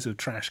waves of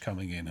trash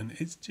coming in, and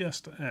it's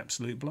just an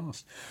absolute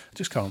blast.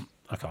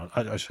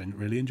 I just didn't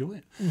really enjoy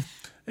it.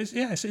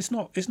 It's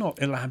not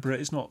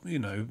elaborate. It's not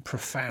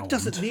profound. It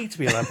doesn't need to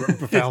be emaborate and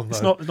profound.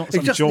 It's not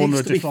some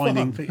genre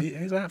defining thing.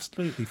 It's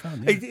absolutely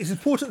fun. Yeah. It's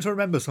important to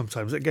remember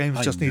sometimes that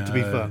games just need to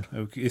be fun.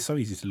 It's so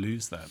easy to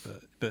lose that,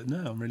 but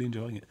no, I'm really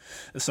enjoying it.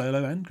 The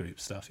solo and group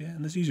stuff,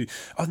 and there's usually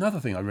another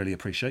thing I really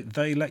appreciate.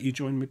 They let you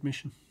join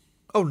mid-mission.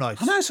 Oh,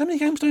 nice. I know, so many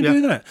games don't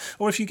do that.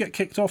 Or if you get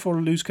kicked off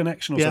or lose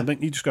connection or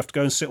something, you just have to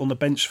go and sit on the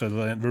bench for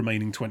the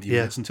remaining 20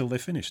 minutes until they're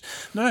finished.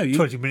 No,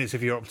 20 minutes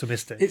if you're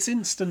optimistic. It's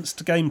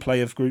instanced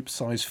gameplay of group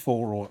size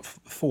 4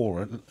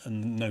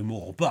 and no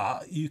more.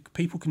 But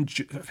people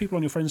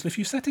on your friends list, if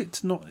you set it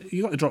to not,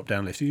 you got the drop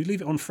down list. If you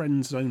leave it on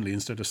friends only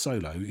instead of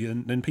solo,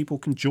 then people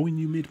can join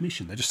you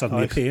mid-mission. They just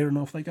suddenly appear and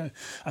off they go.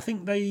 I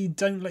think they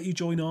don't let you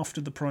join after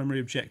the primary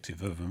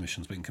objective of a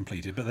mission's been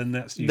completed, but then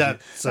that's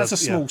a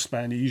small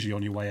span. You're usually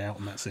on your way out.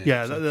 And that's it.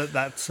 Yeah, so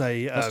that's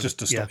just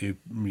to stop you,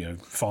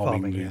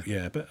 farming.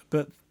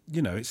 But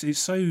it's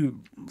so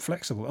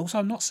flexible. Also,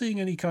 I'm not seeing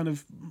any kind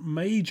of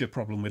major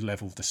problem with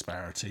level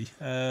disparity.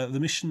 The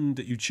mission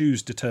that you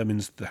choose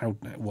determines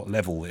what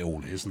level it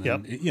all is, and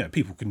then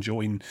people can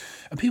join,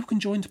 and people can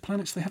join to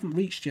planets they haven't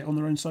reached yet on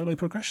their own solo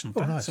progression.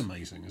 That's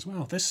amazing as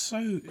well.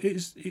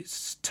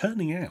 It's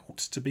turning out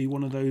to be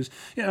one of those.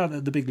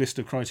 The big list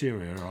of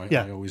criteria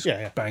I always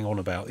bang on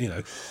about.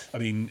 I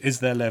mean, is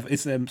there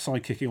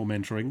sidekicking or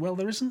mentoring? Well,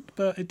 there isn't,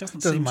 but it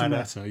doesn't seem to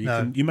matter.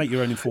 You make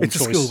your own informed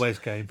choice. It's a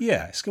skill-based game.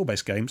 Yeah,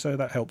 skill-based game. so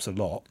that helps a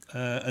lot.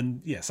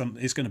 And yeah,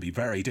 it's going to be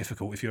very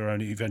difficult if you've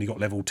only got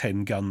level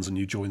 10 guns and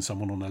you join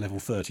someone on a level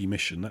 30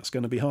 mission. That's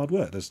going to be hard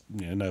work. There's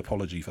no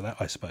apology for that,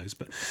 I suppose,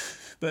 but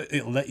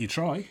it'll let you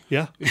try.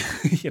 Yeah.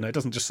 It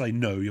doesn't just say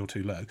no, you're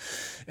too low.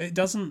 It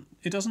doesn't.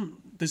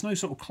 There's no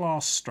sort of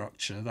class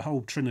structure. The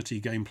whole Trinity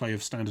gameplay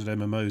of standard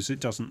MMOs, it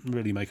doesn't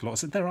really make a lot of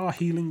sense. There are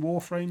healing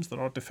warframes, there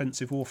are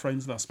defensive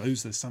warframes, and I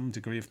suppose there's some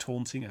degree of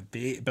taunting a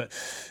bit, but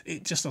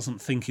it just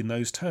doesn't think in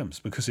those terms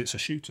because it's a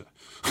shooter.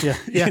 Yeah.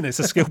 It's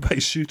a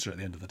skill-based shooter at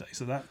the end of the day.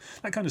 So that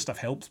kind of stuff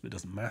helps, but it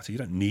doesn't matter. You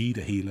don't need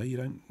a healer. You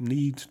don't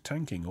need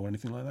tanking or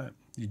anything like that.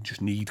 You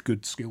just need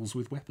good skills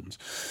with weapons.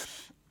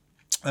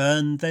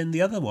 And then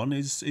the other one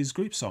is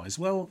group size.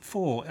 Well,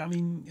 4. I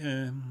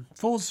mean,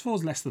 four's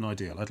less than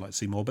ideal. I'd like to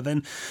see more, but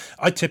then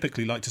I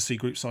typically like to see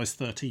group size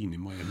 13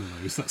 in my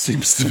MMOs. That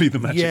seems to be the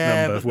magic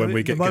number when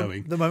we get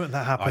going. The moment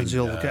that happens,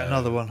 you'll get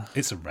another one.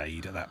 It's a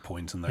raid at that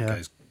point, and that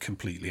goes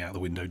completely out the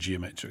window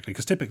geometrically.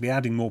 Because typically,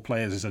 adding more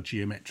players is a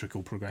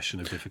geometrical progression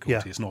of difficulty.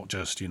 Yeah. It's not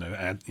just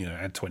add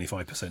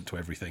 25% to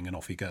everything and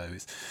off you go.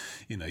 It's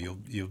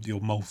you're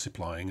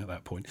multiplying at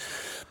that point.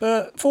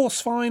 But 4's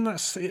fine.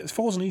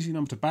 4's an easy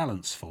number to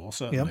balance for,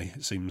 certainly.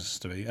 It seems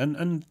to be,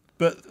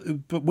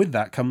 but with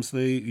that comes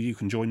you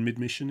can join mid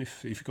mission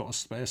if you've got a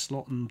spare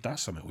slot, and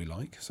that's something we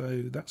like,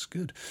 so that's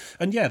good.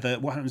 And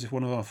what happens if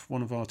one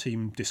of our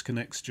team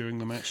disconnects during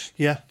the match?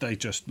 They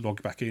just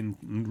log back in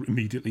and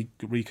immediately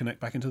reconnect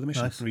back into the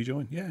mission. Nice.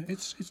 Rejoin.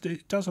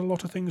 It does a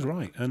lot of things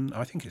right, and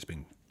I think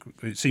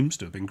it seems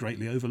to have been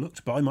greatly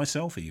overlooked by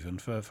myself even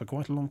for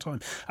quite a long time.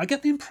 I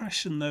get the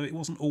impression, though, it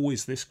wasn't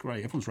always this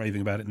great. Everyone's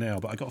raving about it now,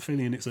 but I got a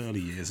feeling in its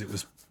early years it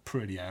was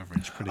pretty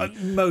average,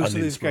 most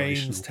of these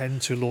games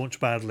tend to launch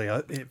badly,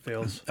 it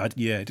feels. It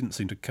didn't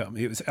seem to come.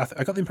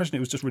 I got the impression it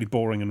was just really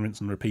boring and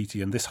rinse and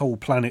repeaty, and this whole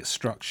planet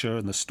structure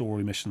and the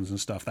story missions and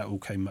stuff, that all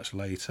came much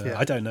later.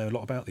 I don't know a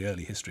lot about the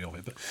early history of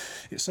it, but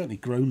it's certainly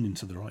grown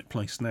into the right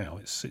place now.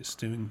 It seems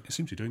to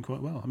be doing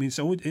quite well. I mean,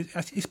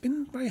 it's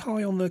been very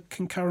high on the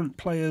concurrent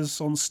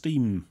players on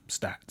Steam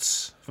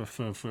stats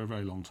for a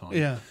very long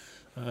time.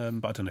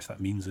 But I don't know if that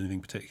means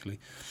anything particularly.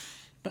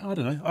 But I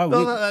don't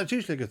know. That's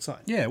usually a good sign.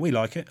 Yeah, we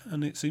like it,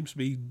 and it seems to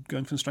be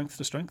going from strength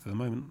to strength at the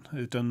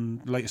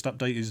moment. Latest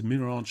update is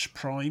Mirage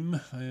Prime.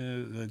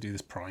 They do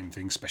this Prime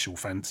thing, special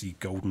fancy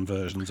golden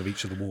versions of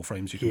each of the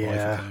Warframes you can buy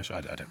for cash.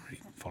 I don't really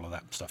follow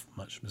that stuff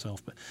much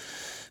myself, but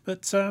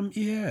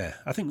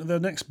I think the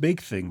next big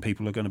thing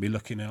people are going to be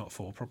looking out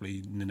for,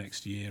 probably in the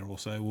next year or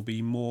so, will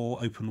be more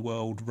open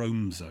world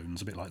roam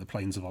zones, a bit like the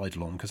Plains of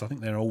Eidolon, because I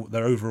think their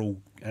overall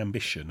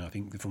ambition, I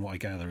think from what I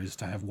gather, is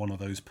to have one of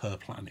those per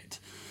planet.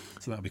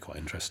 So that'll be quite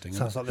interesting.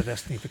 Sounds like the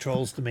Destiny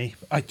patrols to me.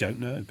 I don't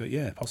know, but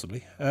yeah,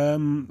 possibly.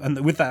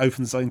 And with that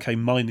open zone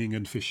came mining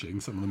and fishing.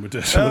 Some of them were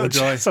doing.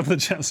 Some of the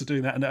chaps are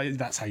doing that, and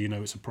that's how you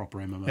know it's a proper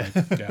MMO.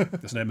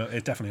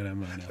 It's definitely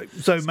an MMO now.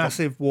 So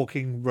massive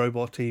walking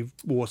robot-y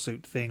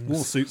warsuit things.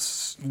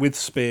 Warsuits with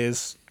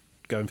spears.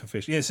 Going for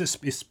fish. Yes,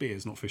 it's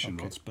spears, not fishing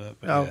rods, but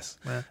yes.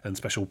 Yeah. And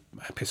special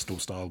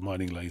pistol-style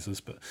mining lasers.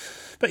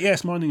 But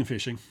yes, mining and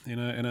fishing in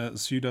a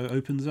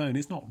pseudo-open zone.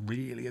 It's not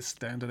really a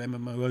standard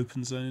MMO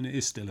open zone. It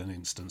is still an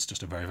instance,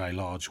 just a very, very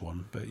large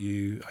one. But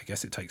I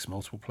guess it takes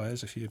multiple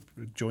players if you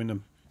join a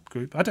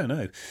group. I don't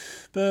know.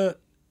 But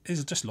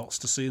there's just lots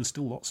to see and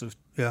still lots of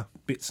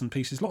bits and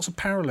pieces, lots of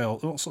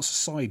lots of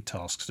side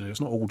tasks to do.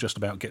 It's not all just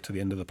about get to the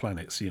end of the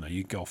planets.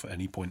 You go off at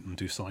any point and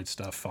do side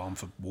stuff, farm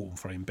for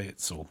Warframe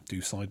bits, or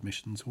do side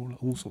missions,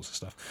 all sorts of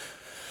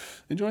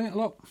stuff. Enjoying it a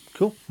lot.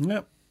 Cool.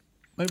 Yep.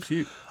 Over to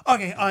you.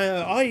 Okay,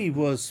 I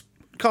was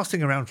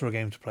casting around for a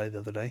game to play the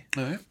other day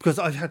because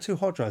I've had 2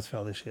 hard drives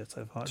fail this year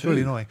so far. It's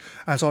really annoying,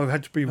 and so I've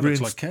had to looks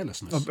like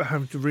carelessness. I'm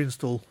having to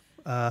reinstall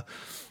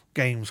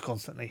games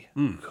constantly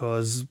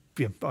because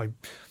I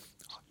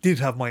did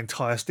have my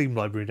entire Steam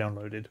library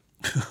downloaded.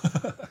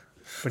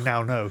 But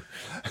now, no.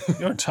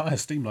 Your entire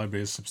Steam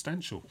library is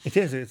substantial. It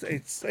is.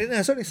 It's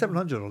only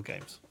 700 odd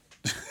games.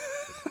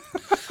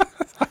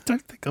 I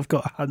don't think I've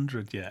got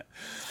 100 yet.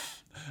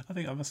 I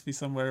think I must be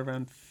somewhere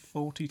around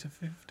 40 to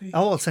 50.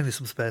 Oh, I'll send you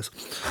some spares.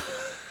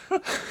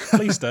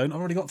 Please don't. I've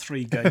already got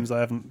 3 games I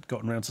haven't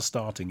gotten around to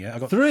starting yet. I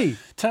got 3.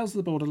 Tales of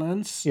the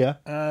Borderlands. Yeah.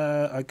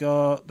 I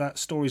got that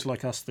Stories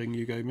Like Us thing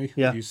you gave me.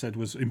 Yeah. You said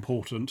was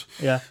important.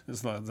 Yeah.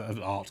 It's like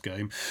an art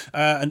game.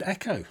 And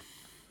Echo.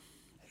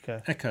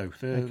 Echo.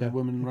 The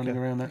woman running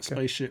around that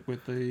spaceship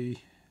with the.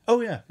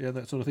 Oh yeah,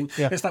 that sort of thing.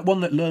 Yeah. It's that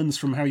one that learns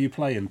from how you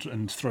play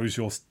and throws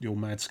your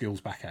mad skills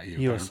back at you.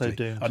 You are so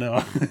doomed. I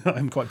know.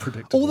 I'm quite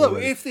predictable. Although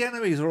if the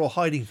enemies are all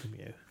hiding from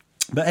you.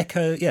 But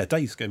Echo,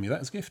 Dave's gave me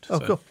that as a gift. Oh,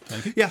 so, cool.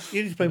 Thank you. Yeah,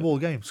 you need to play more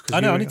games.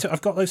 I know.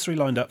 I've got those 3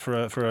 lined up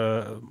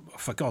for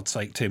God's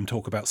sake, Tim,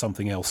 talk about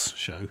something else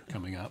show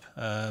coming up.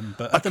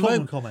 But at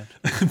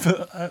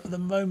the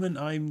moment,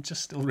 I'm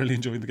just still really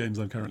enjoying the games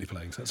I'm currently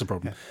playing. So that's a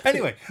problem. Yeah.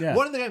 Anyway,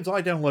 one of the games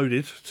I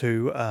downloaded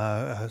to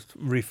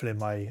refill in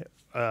my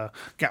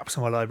gaps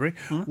in my library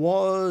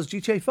was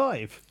GTA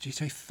 5.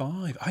 GTA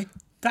 5.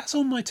 That's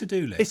on my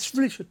to-do list. It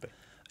really should be.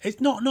 It's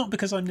not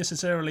because I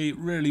necessarily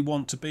really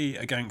want to be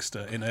a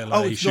gangster in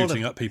LA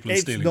shooting up people and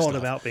stealing stuff. It's not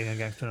about being a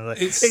gangster in LA.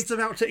 It's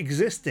about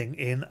existing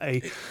in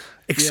a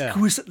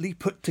exquisitely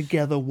put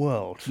together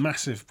world.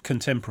 Massive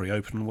contemporary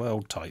open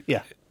world type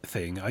Yeah.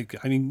 thing. I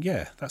mean,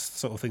 that's the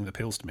sort of thing that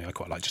appeals to me. I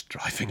quite like just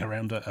driving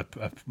around a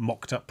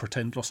mocked up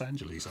pretend Los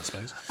Angeles, I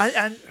suppose.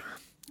 And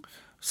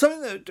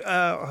something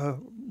that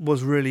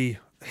was really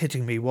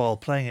hitting me while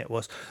playing it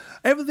was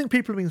everything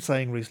people have been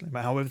saying recently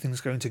about how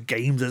everything's going to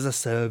games as a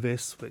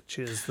service, which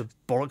is the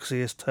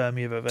bolloxiest term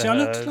you've ever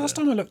heard. Last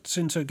time I looked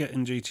into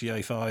getting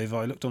GTA 5,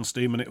 I looked on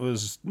Steam and it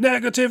was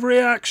negative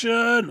reaction,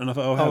 and I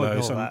thought, oh hello,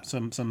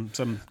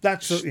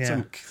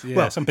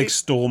 some big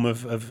storm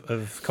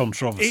of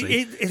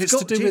controversy. It's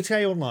got to do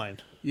GTA Online.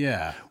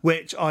 Yeah,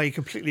 which I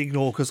completely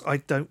ignore because I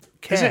don't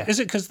care. Is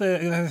it because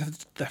they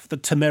have the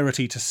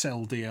temerity to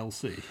sell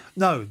DLC?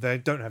 No, they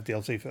don't have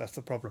DLC. That's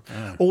the problem.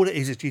 Oh. All it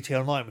is GTA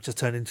Online, which has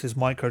turned into this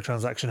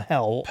microtransaction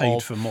hell.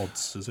 Paid for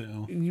mods, is it?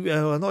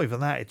 Not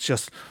even that. It's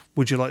just,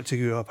 would you like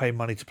to pay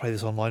money to play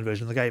this online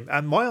version of the game?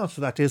 And my answer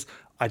to that is,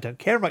 I don't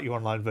care about your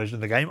online version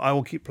of the game. I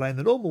will keep playing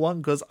the normal one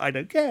because I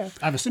don't care.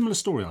 I have a similar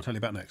story I'll tell you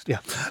about next. Yeah.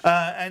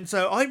 And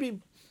so I've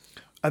been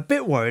a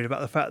bit worried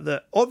about the fact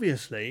that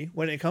obviously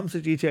when it comes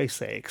to GTA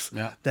 6,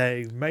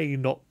 they may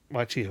not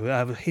actually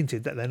have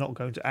hinted that they're not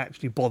going to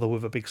actually bother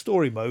with a big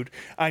story mode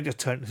and just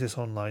turn into this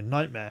online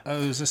nightmare. Oh,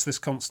 is this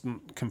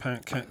constant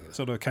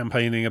sort of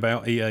campaigning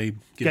about EA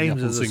giving up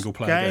on single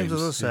player games?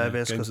 As a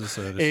service. Games as a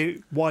service.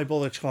 Why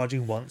bother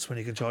charging once when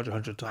you can charge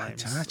 100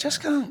 times? I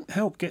just can't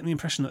help getting the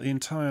impression that the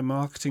entire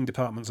marketing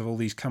departments of all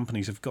these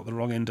companies have got the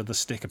wrong end of the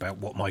stick about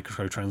what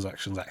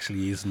microtransactions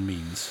actually is and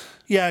means.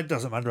 Yeah, it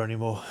doesn't matter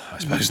anymore. I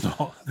suppose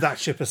not. That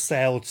ship has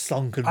sailed,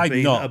 sunk and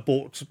been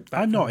abort.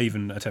 I'm not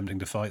even attempting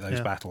to fight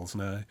those battles,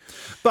 no.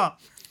 But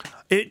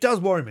it does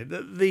worry me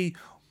that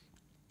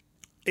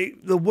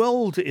the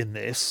world in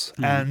this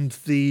and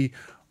the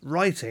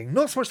writing,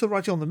 not so much the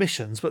writing on the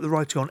missions, but the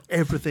writing on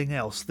everything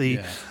else.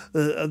 The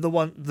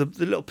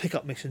little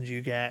pickup missions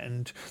you get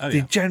and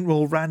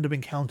general random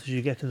encounters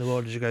you get in the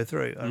world as you go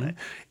through.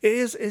 It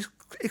is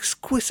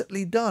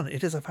exquisitely done.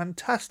 It is a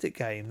fantastic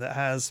game that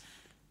has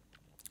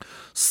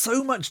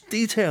so much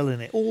detail in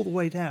it all the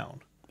way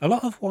down. A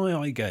lot of why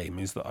I game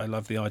is that I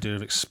love the idea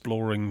of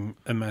exploring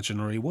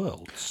imaginary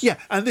worlds. Yeah,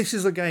 and this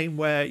is a game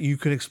where you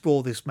can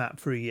explore this map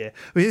for a year.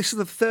 I mean, this is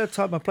the third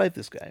time I played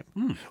this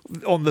game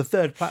on the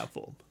third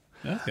platform.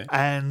 Okay.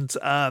 And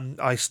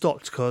I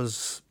stopped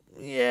because,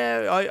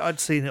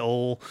 I'd seen it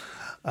all.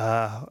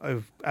 But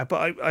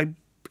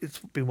it's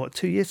been,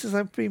 2 years since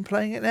I've been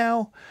playing it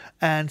now?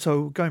 And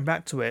so going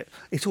back to it,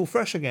 it's all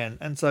fresh again.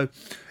 And so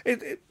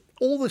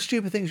all the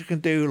stupid things you can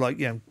do, like,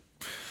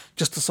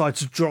 just decide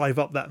to drive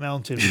up that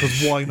mountain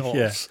because why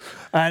not?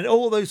 And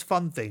all those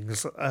fun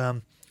things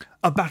are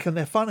back and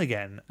they're fun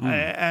again.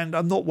 And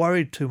I'm not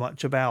worried too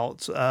much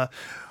about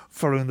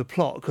following the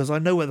plot because I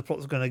know where the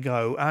plot's going to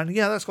go. And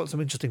that's got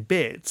some interesting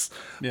bits,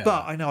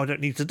 but I know I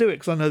don't need to do it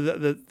because I know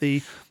that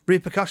the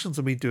repercussions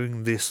of me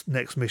doing this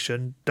next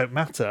mission don't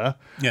matter.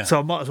 So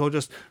I might as well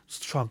just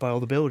try and buy all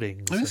the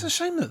buildings. I mean, it's a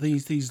shame that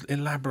these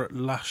elaborate,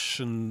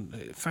 lush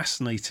and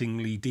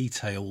fascinatingly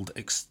detailed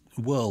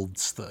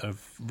worlds that are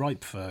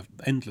ripe for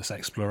endless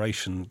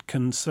exploration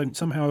can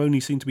somehow only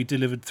seem to be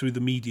delivered through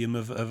the medium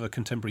of a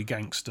contemporary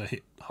gangster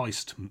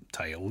heist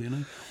tale,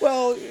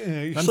 Well,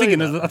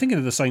 I'm thinking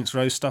of the Saints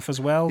Row stuff as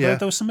well. There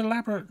were some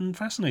elaborate and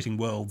fascinating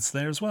worlds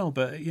there as well,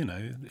 but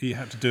you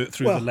had to do it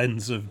through the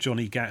lens of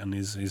Johnny Gatton,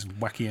 his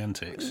wacky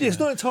antics. It's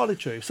not entirely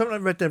true. Something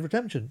like Red Dead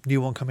Redemption,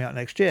 new one coming out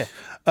next year.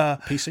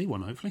 PC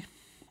one, hopefully.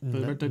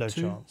 No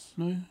chance.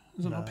 No,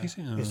 is it not PC?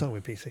 No. It's not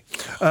with PC.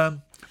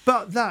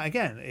 But that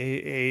again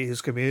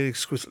is going to be an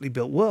exquisitely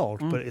built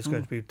world, but it's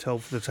going to be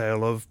told for the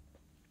tale of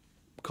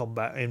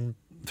combat in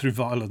through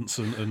violence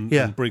and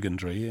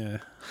brigandry.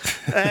 And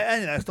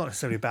it's not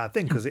necessarily a bad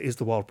thing because it is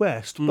the Wild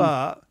West,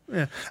 but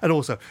and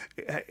also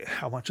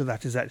how much of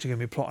that is actually going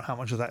to be plot and how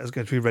much of that is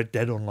going to be Red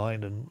Dead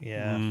Online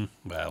and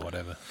well,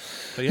 whatever.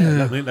 But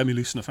let me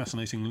loose in a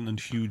fascinating and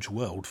huge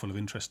world full of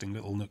interesting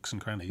little nooks and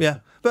crannies.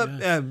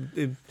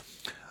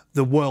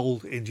 The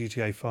world in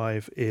GTA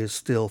 5 is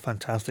still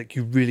fantastic.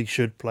 You really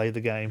should play the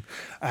game,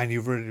 and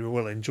you really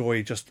will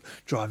enjoy just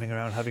driving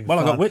around having fun.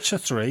 Well, I got Witcher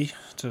 3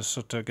 to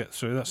sort of get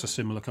through. That's a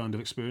similar kind of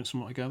experience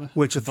from what I gather.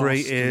 Witcher 3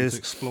 is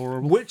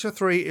explorable. Witcher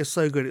 3 is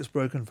so good it's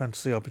broken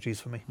fantasy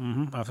RPGs for me.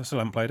 I still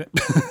haven't played it.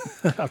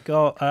 I've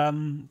got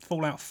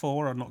Fallout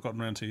 4. I've not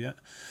gotten around to yet.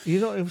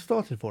 You not even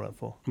started Fallout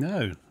 4?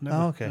 No, never.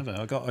 Oh, okay.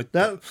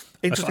 Never.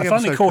 I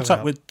finally caught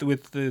up with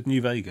the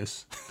New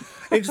Vegas.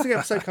 Interesting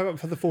episode coming up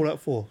for the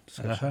Fallout 4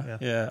 discussion.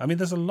 Yeah, I mean,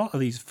 there's a lot of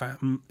these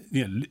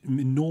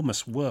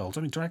enormous worlds.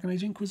 I mean, Dragon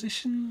Age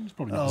Inquisition is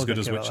probably not as good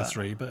as Witcher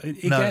 3, but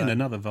again,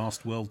 another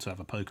vast world to have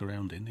a poke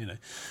around in.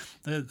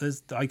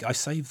 I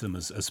save them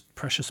as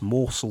precious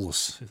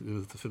morsels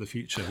for the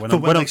future. When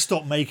they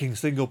stop making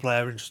single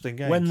player interesting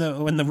games.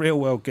 When the real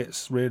world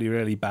gets really,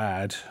 really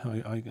bad,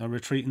 I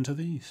retreat into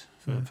these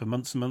for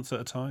months and months at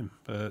a time.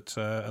 But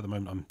at the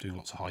moment, I'm doing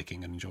lots of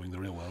hiking and enjoying the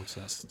real world, so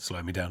that's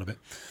slowing me down a bit.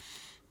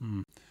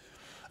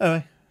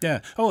 Anyway.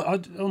 Yeah. Oh,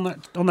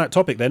 on that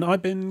topic, then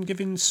I've been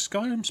giving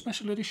Skyrim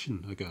Special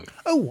Edition a go.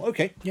 Oh,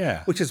 okay.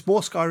 Yeah. Which is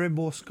more Skyrim.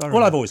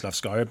 Well, I've always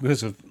loved Skyrim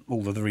because of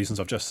all of the reasons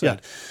I've just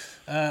said.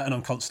 And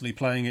I'm constantly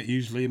playing it.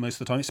 Usually, most of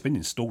the time, it's been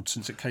installed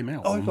since it came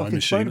out on my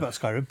machine. About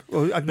Skyrim.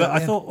 Well, but I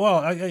thought, well,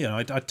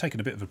 I'd taken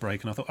a bit of a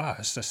break, and I thought,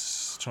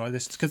 let's try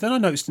this, because then I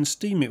noticed in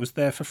Steam it was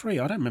there for free.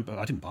 I don't remember.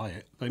 I didn't buy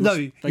it.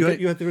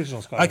 You had the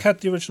original Skyrim. I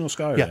had the original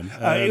Skyrim.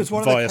 Yeah. It was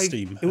one via of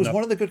Steam. It was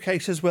one of the good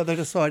cases where they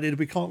decided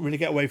we can't really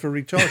get away from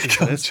recharging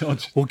for this.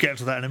 We'll get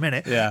to that in a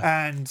minute.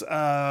 Yeah.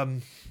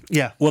 And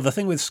yeah. Well, the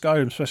thing with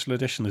Skyrim Special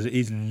Edition is it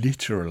is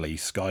literally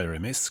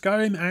Skyrim. It's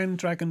Skyrim and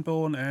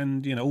Dragonborn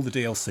and all the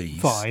DLCs.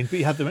 Fine, but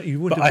you had them. You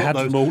wouldn't but have I got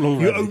had those. them all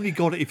already. You only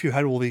got it if you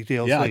had all the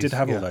DLCs. Yeah, I did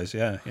have all those.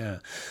 Yeah.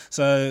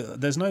 So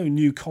there's no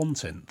new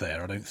content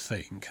there, I don't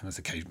think,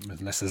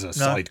 unless there's a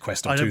side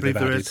quest or two they've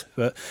added.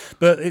 But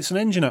it's an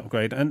engine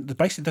upgrade, and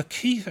basically the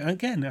key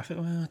again. I thought,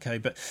 well, okay,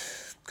 but.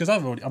 Because I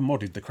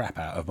modded the crap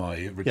out of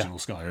my original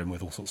Skyrim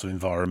with all sorts of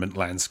environment,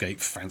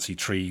 landscape, fancy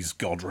trees,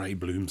 god ray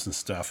blooms and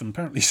stuff. And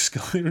apparently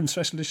Skyrim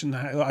Special Edition,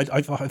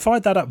 I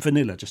fired that up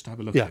vanilla just to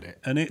have a look at it.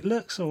 And it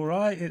looks all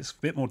right. It's a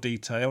bit more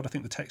detailed. I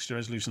think the texture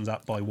resolution's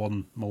up by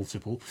 1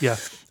 multiple. Yeah.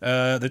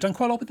 They've done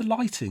quite a lot with the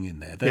lighting in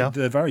there.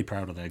 They're very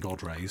proud of their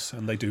god rays,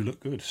 and they do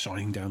look good,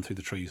 shining down through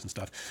the trees and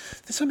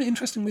stuff. There's something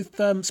interesting with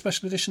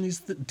Special Edition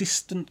is that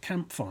distant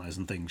campfires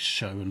and things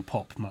show and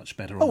pop much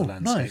better on the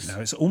landscape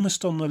now. It's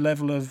almost on the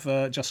level of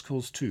Just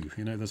Cause 2,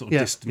 the sort of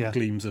distant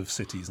gleams of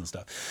cities and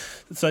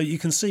stuff. So you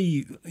can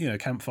see,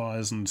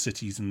 campfires and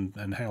cities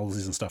and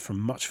houses and stuff from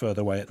much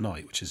further away at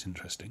night, which is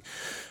interesting.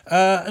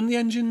 And the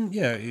engine,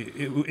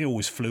 it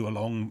always flew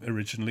along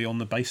originally on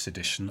the base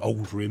edition,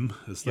 Old Rim,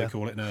 as they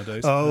call it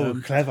nowadays.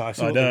 Oh, clever. I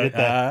saw what they did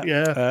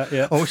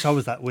there. I wish I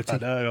was that witty. I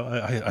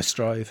know, I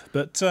strive.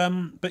 But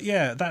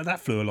yeah, that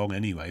flew along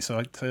anyway,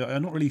 so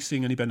I'm not really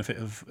seeing any benefit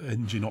of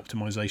engine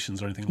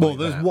optimizations or anything like that. Well,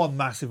 there's one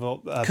massive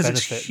benefit.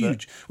 It's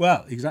huge.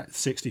 Well, exactly,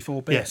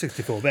 64-bit. Yeah,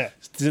 64-bit.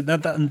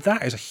 And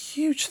that is a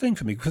huge thing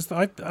for me, because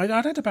I'd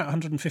had about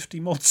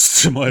 150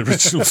 mods to my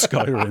original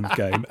Skyrim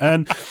game,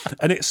 and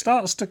it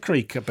starts to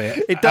creak a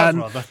bit. It does,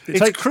 rather.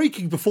 It's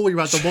creaking before you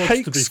add the mods,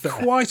 to be fair. It takes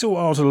quite a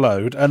while to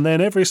load, and then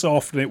every so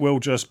often it will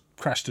just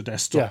crash to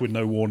desktop with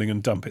no warning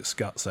and dump its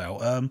guts out.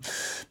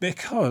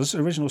 Because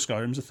original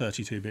Skyrim's a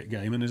 32-bit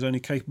game and is only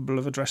capable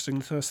of addressing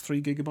the first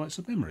 3 gigabytes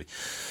of memory.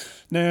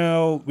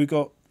 Now, we've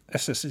got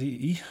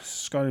SSE,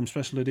 Skyrim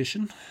Special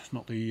Edition,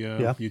 not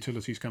the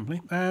utilities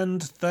company,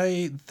 and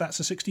that's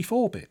a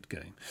 64-bit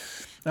game.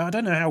 Now, I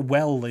don't know how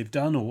well they've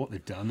done or what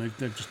they've done.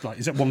 They've just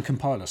is that one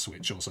compiler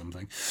switch or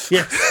something?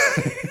 Yes.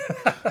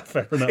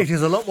 Fair enough. It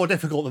is a lot more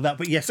difficult than that,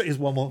 but yes, it is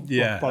one more.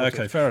 Yeah,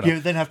 okay, fair enough. You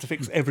then have to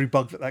fix every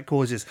bug that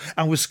causes.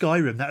 And with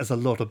Skyrim, that is a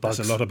lot of bugs.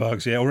 That's a lot of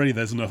bugs, yeah. Already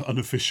there's an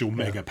unofficial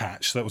mega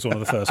patch. That was one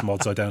of the first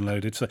mods I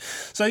downloaded.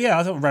 So yeah,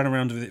 I ran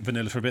around with it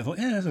vanilla for a bit. I thought,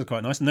 this is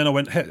quite nice. And then I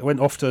went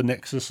off to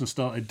Nexus and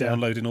started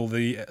downloading all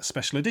the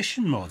special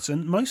edition mods.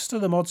 And most of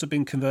the mods have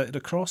been converted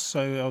across,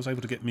 so I was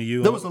able to get my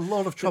UI. There was a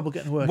lot of trouble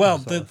getting working. Well,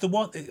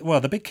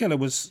 the big killer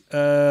was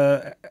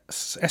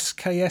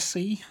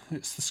SKSE.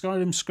 It's the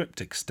Skyrim script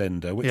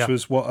extender, which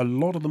was what a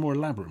lot of the more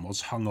elaborate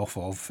mods hung off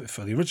of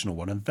for the original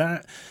one, and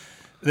that.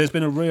 There's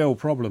been a real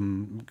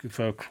problem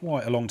for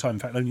quite a long time. In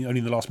fact, only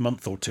in the last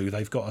month or two,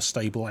 they've got a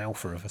stable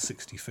alpha of a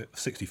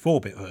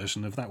 64-bit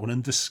version of that one,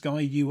 and the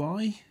Sky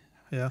UI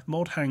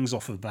mod hangs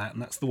off of that,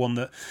 and that's the one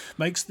that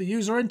makes the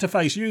user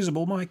interface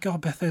usable. My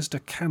God, Bethesda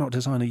cannot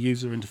design a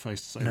user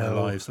interface to save their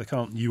lives. They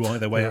can't UI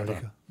their way out of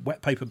a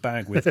wet paper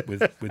bag with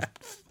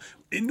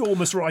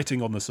enormous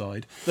writing on the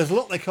side. There's a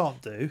lot they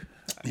can't do.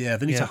 Yeah,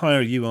 they need to hire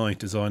a UI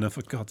designer,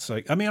 for God's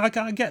sake. I mean, I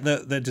get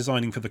that they're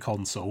designing for the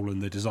console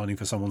and they're designing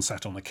for someone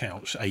sat on a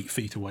couch 8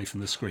 feet away from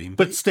the screen.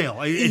 But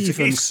still, it's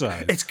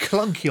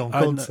clunky on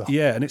console.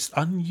 And it's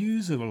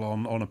unusable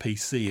on a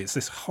PC. It's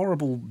this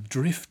horrible,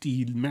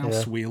 drifty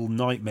mouse wheel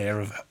nightmare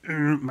of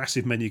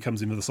massive menu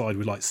comes in with the side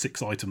with like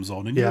 6 items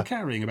on, and you're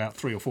carrying about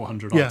 300 or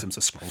 400 items.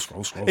 So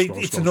scroll.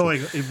 It's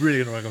annoying. It's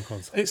really annoying on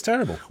console. It's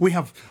terrible. We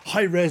have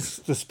high-res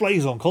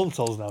displays on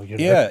consoles now.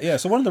 Yeah.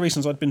 So one of the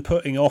reasons I'd been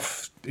putting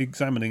off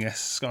examining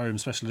Skyrim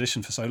Special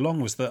Edition for so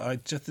long was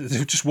that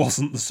there just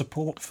wasn't the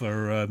support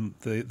for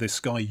the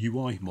Sky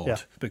UI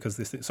mod because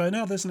this thing. So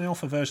now there's an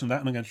alpha version of that,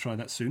 and I'm going to try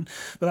that soon.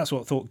 But that's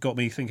what got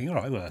me thinking. All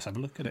right, well, let's have a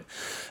look at it.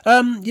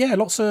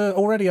 Lots of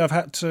already. I've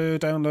had to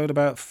download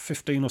about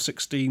 15 or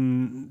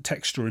 16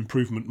 texture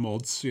improvement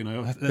mods.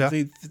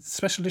 The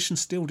Special Edition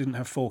still didn't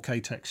have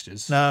 4K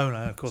textures. No,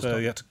 of course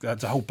not. So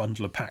that's a whole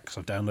bundle of packs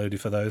I've downloaded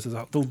for those.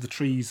 There's all the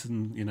trees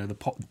and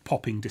the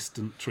popping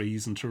distant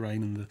trees and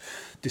terrain and the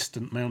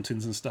distant mountains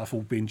sections and stuff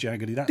all being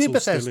jaggedy. That's Dear all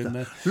still in Bethesda,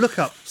 there. look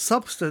up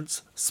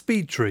Substance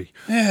Speed Tree.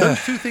 Yeah.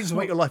 Those two things will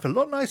make your life a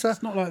lot nicer.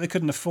 It's not like they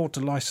couldn't afford to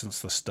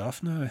license the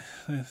stuff. No.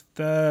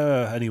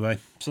 Anyway,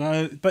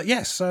 but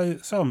yes, so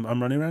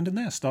I'm running around in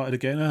there. Started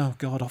again. Oh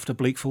God, off to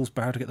Bleak Falls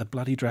Barrow to get the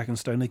bloody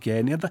Dragonstone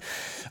again. Yeah,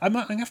 I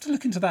have to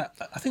look into that.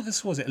 I think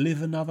this was it.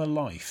 Live Another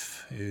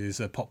Life is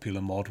a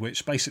popular mod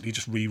which basically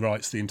just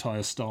rewrites the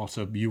entire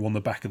starter. You on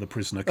the back of the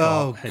prisoner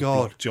cart. Oh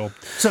God, job.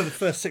 So the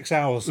first 6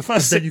 hours,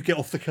 then you get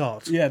off the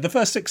cart. Yeah, the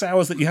first 6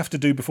 hours that you have to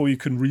do before you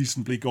can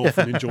reasonably go off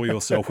and enjoy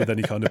yourself with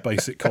any kind of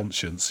basic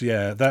conscience.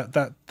 Yeah,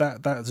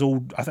 that's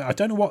all. I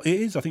don't know what it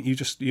is. I think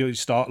you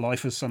start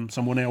life as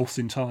someone else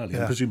entirely,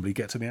 and presumably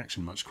get to the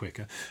action much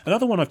quicker.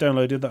 Another one I've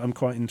downloaded that I'm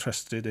quite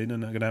interested in,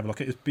 and I'm going to have a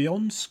look at, is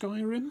Beyond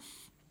Skyrim.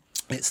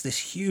 It's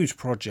this huge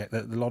project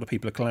that a lot of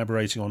people are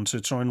collaborating on to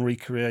try and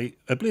recreate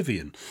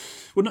Oblivion.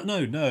 Well,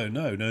 no.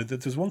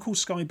 There's one called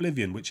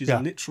Skyblivion, which is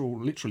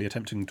literally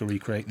attempting to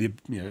recreate the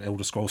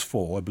Elder Scrolls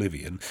 4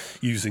 Oblivion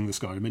using the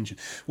Skyrim engine.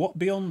 What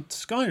Beyond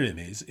Skyrim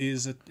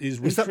is that the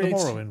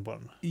Morrowind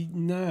one?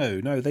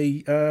 No.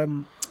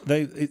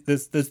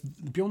 There's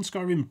Beyond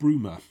Skyrim.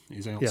 Bruma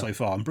is out so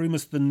far, and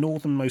Bruma's the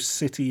northernmost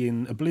city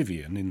in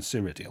Oblivion in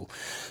Cyrodiil.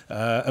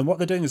 And what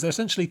they're doing is they're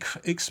essentially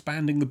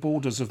expanding the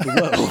borders of the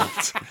world.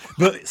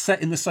 But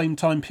set in the same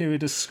time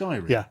period as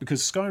Skyrim,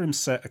 because Skyrim's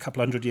set a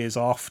couple hundred years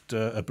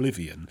after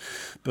Oblivion,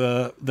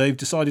 but they've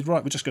decided,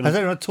 right, we're just going to... Has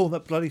anyone torn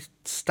that bloody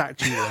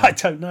statue down? I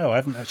don't know, I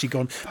haven't actually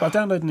gone... But I've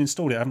downloaded and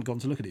installed it, I haven't gone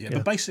to look at it yet.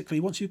 But basically,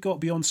 once you've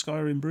got Beyond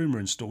Skyrim Bruma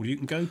installed, you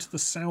can go to the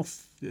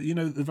south...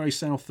 the very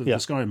south of the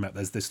Skyrim map,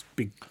 there's this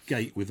big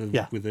gate with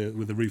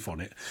a roof on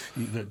it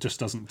that just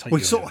doesn't take you.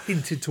 We sort of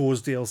hinted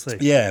towards DLC.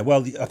 Yeah,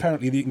 well,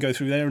 apparently you can go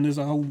through there, and there's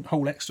a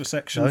whole extra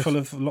section full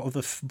of a lot of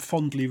the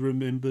fondly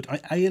remembered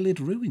Aelid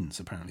ruins.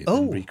 Apparently,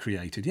 have been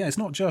recreated. Yeah, it's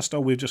not just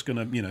we're just going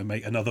to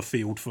make another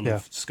field full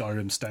of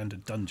Skyrim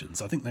standard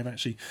dungeons. I think they've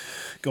actually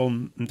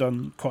gone and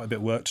done quite a bit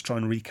of work to try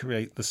and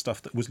recreate the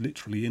stuff that was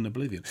literally in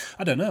Oblivion.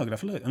 I don't know. I'm going to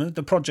have to look. And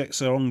the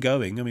projects are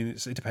ongoing. I mean,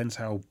 it depends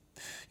how.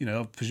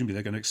 Presumably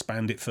they're going to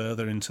expand it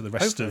further into the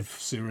rest of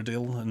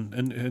Cyrodiil,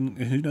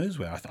 and who knows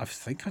where. I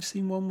think I've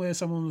seen one where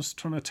someone was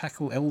trying to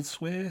tackle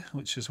Elsewhere,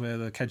 which is where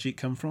the Khajiit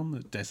come from, the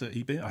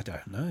desert-y bit. I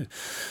don't know.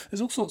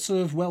 There's all sorts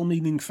of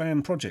well-meaning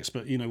fan projects,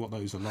 but you know what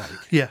those are like.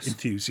 Yes.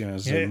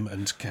 Enthusiasm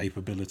and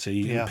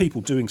capability, and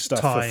people doing stuff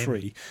for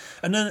free.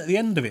 And then at the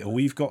end of it all,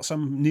 you've got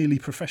some nearly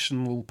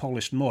professional,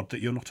 polished mod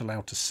that you're not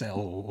allowed to sell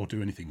or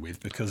do anything with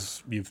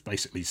because you've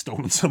basically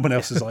stolen someone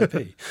else's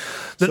IP.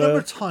 The number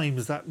of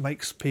times that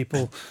makes people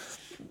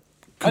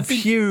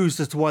confused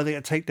as to why they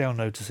get takedown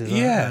notices.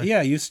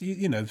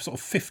 You know, sort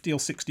of 50 or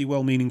 60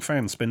 well-meaning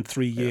fans spend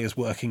 3 years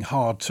working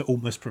hard to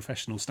almost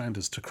professional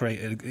standards to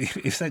create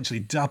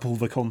essentially double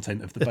the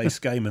content of the base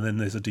game, and then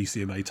there's a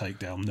DCMA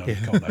takedown. No, you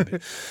can't have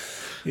it.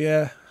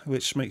 Yeah,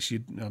 which makes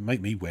you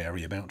make me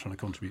wary about trying to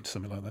contribute to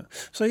something like that.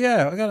 So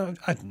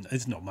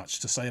there's not much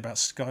to say about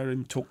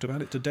Skyrim. Talked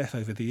about it to death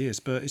over the years,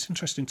 but it's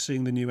interesting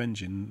seeing the new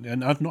engine,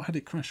 and I've not had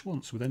it crash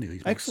once with any of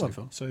these mods so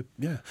far. So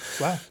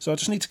wow. So I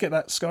just need to get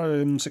that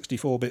Skyrim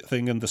 64-bit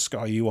thing and the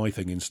Sky UI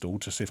thing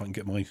installed to see if I can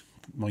get my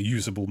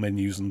usable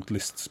menus and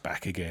lists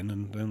back again,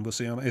 and we'll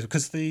see how that is,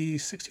 because the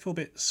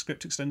 64-bit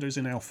script extender is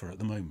in alpha at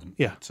the moment.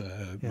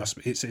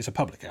 It's a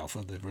public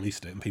alpha. They've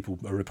released it and people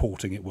are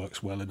reporting it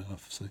works well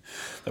enough, so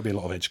there'll be a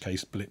lot of edge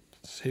case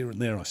blips here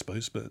and there, I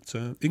suppose, but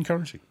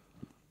encouraging.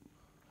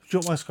 Do you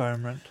want my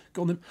Skyrim rant?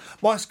 Go on then.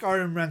 My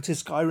Skyrim rant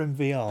is Skyrim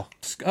VR.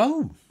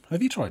 Oh,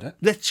 have you tried it?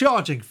 They're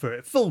charging for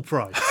it full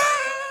price.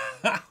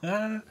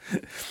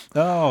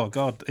 Oh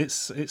God,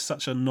 it's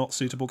such a not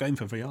suitable game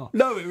for VR.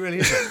 No, it really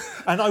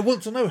isn't. And I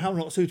want to know how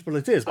not suitable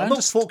it is. But I'm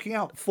not forking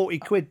out 40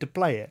 quid to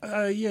play it.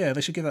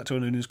 They should give that to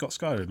anyone who's got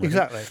Skyrim. Really.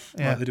 Exactly.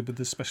 Like they did with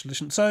the special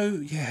edition. So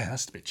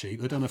that's a bit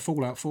cheap. They've done a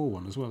Fallout 4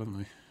 one as well, haven't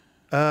they?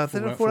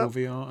 Fallout 4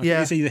 VR. I think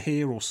it's either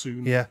here or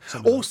soon. Yeah.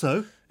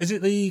 Also, is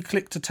it the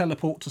click to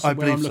teleport to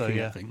somewhere I'm looking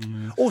at? I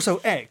think. Also,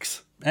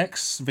 XVR.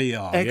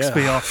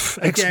 XVR.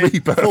 Again,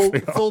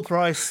 X-Rebirth full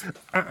price.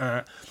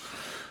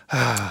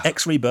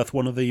 X-Rebirth,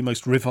 one of the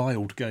most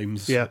reviled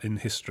games in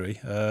history,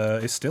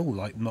 is still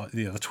like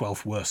the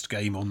 12th worst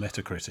game on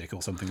Metacritic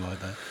or something like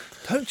that.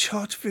 Don't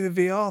charge for the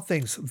VR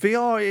things.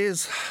 VR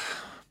is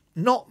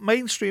not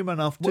mainstream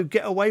enough to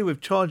get away with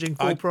charging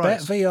full price.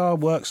 I bet VR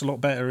works a lot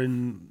better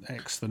in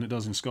X than it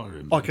does in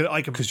Skyrim.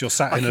 I can, because you're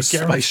sat in a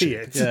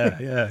spaceship.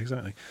 Yeah,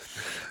 exactly.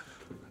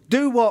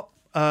 Do what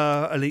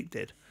Elite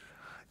did.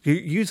 You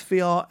use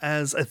VR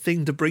as a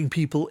thing to bring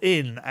people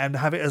in and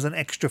have it as an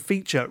extra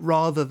feature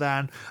rather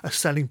than a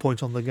selling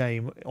point on the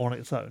game on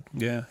its own.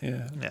 Yeah.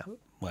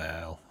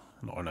 Well,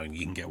 Not knowing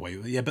you can get away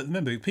with it. Yeah, but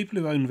remember, people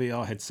who own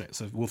VR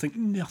headsets will think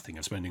nothing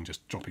of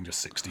dropping just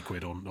 60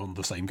 quid on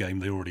the same game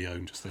they already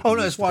own. Oh,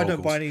 no, that's why I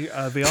don't buy any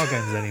VR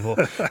games anymore.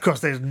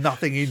 Because there's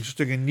nothing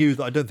interesting and new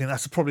that I don't think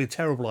that's probably a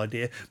terrible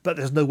idea, but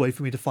there's no way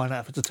for me to find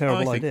out if it's a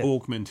terrible idea. I think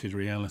augmented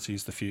reality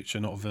is the future,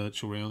 not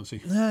virtual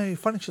reality. No,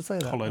 funny you should say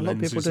that.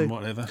 HoloLenses and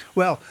whatever.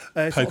 Well,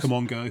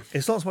 Pokemon Go.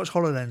 It's not so much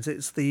HoloLens,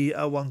 it's the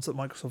ones that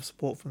Microsoft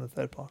support from the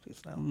third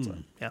parties now. So,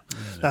 yeah,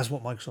 that's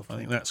what Microsoft I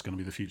think that's going to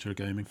be the future of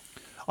gaming.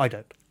 I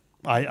don't.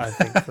 I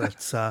think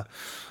that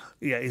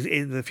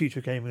the future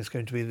of gaming is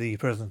going to be the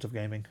president of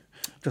gaming,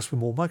 just with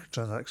more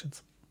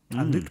microtransactions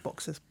and loot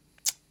boxes.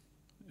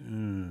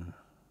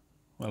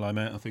 Well, I'm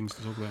out of things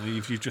to talk about.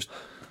 If you just,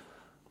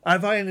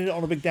 Have I ended it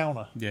on a big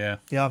downer? yeah,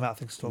 I'm out of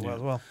things to talk about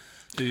as well.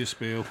 do your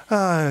spiel.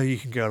 You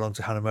can go along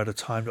to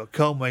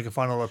hannahmurdertime.com where you can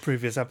find all our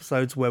previous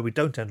episodes where we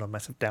don't end on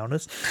massive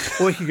downers,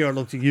 or you can go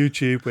along to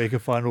YouTube where you can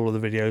find all of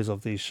the videos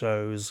of these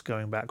shows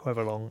going back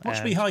however long.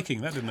 Watch me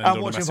hiking. That didn't end on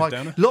a massive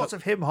downer. Lots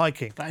of him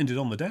hiking. That ended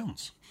on the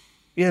downs.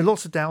 Yeah,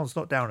 lots of downs,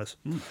 not downers.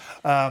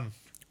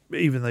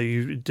 Even though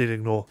you did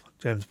ignore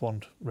James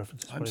Bond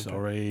references. I'm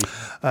sorry.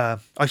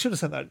 I should have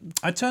sent that.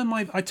 I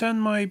turn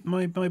my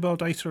mobile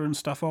data and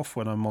stuff off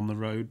when I'm on the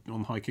road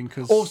on hiking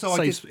because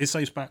it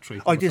saves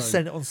battery. I did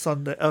send it on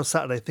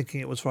Saturday,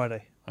 thinking it was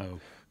Friday. Oh,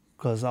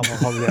 because I'm on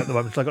holiday at the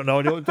moment. So I got no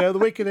idea what day of the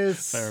week it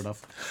is. fair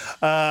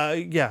enough.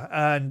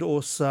 And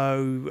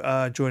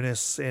also join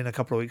us in a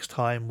couple of weeks'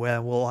 time where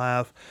we'll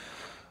have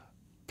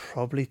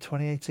probably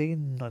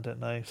 2018. I don't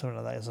know, something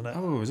like that, isn't it?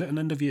 Oh, is it an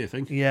end of year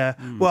thing? Yeah.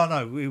 Well,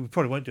 no, we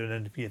probably won't do an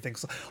end of year thing.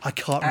 So I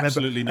can't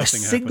Absolutely remember nothing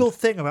a single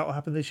happened. thing about what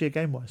happened this year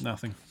game wise.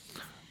 Nothing.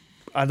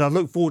 And I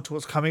look forward to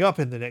what's coming up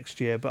in the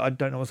next year, but I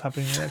don't know what's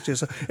happening next year.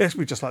 So it's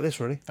be just like this,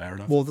 really. Fair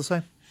enough. More of the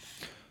same.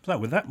 So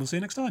with that, we'll see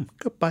you next time.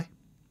 Goodbye.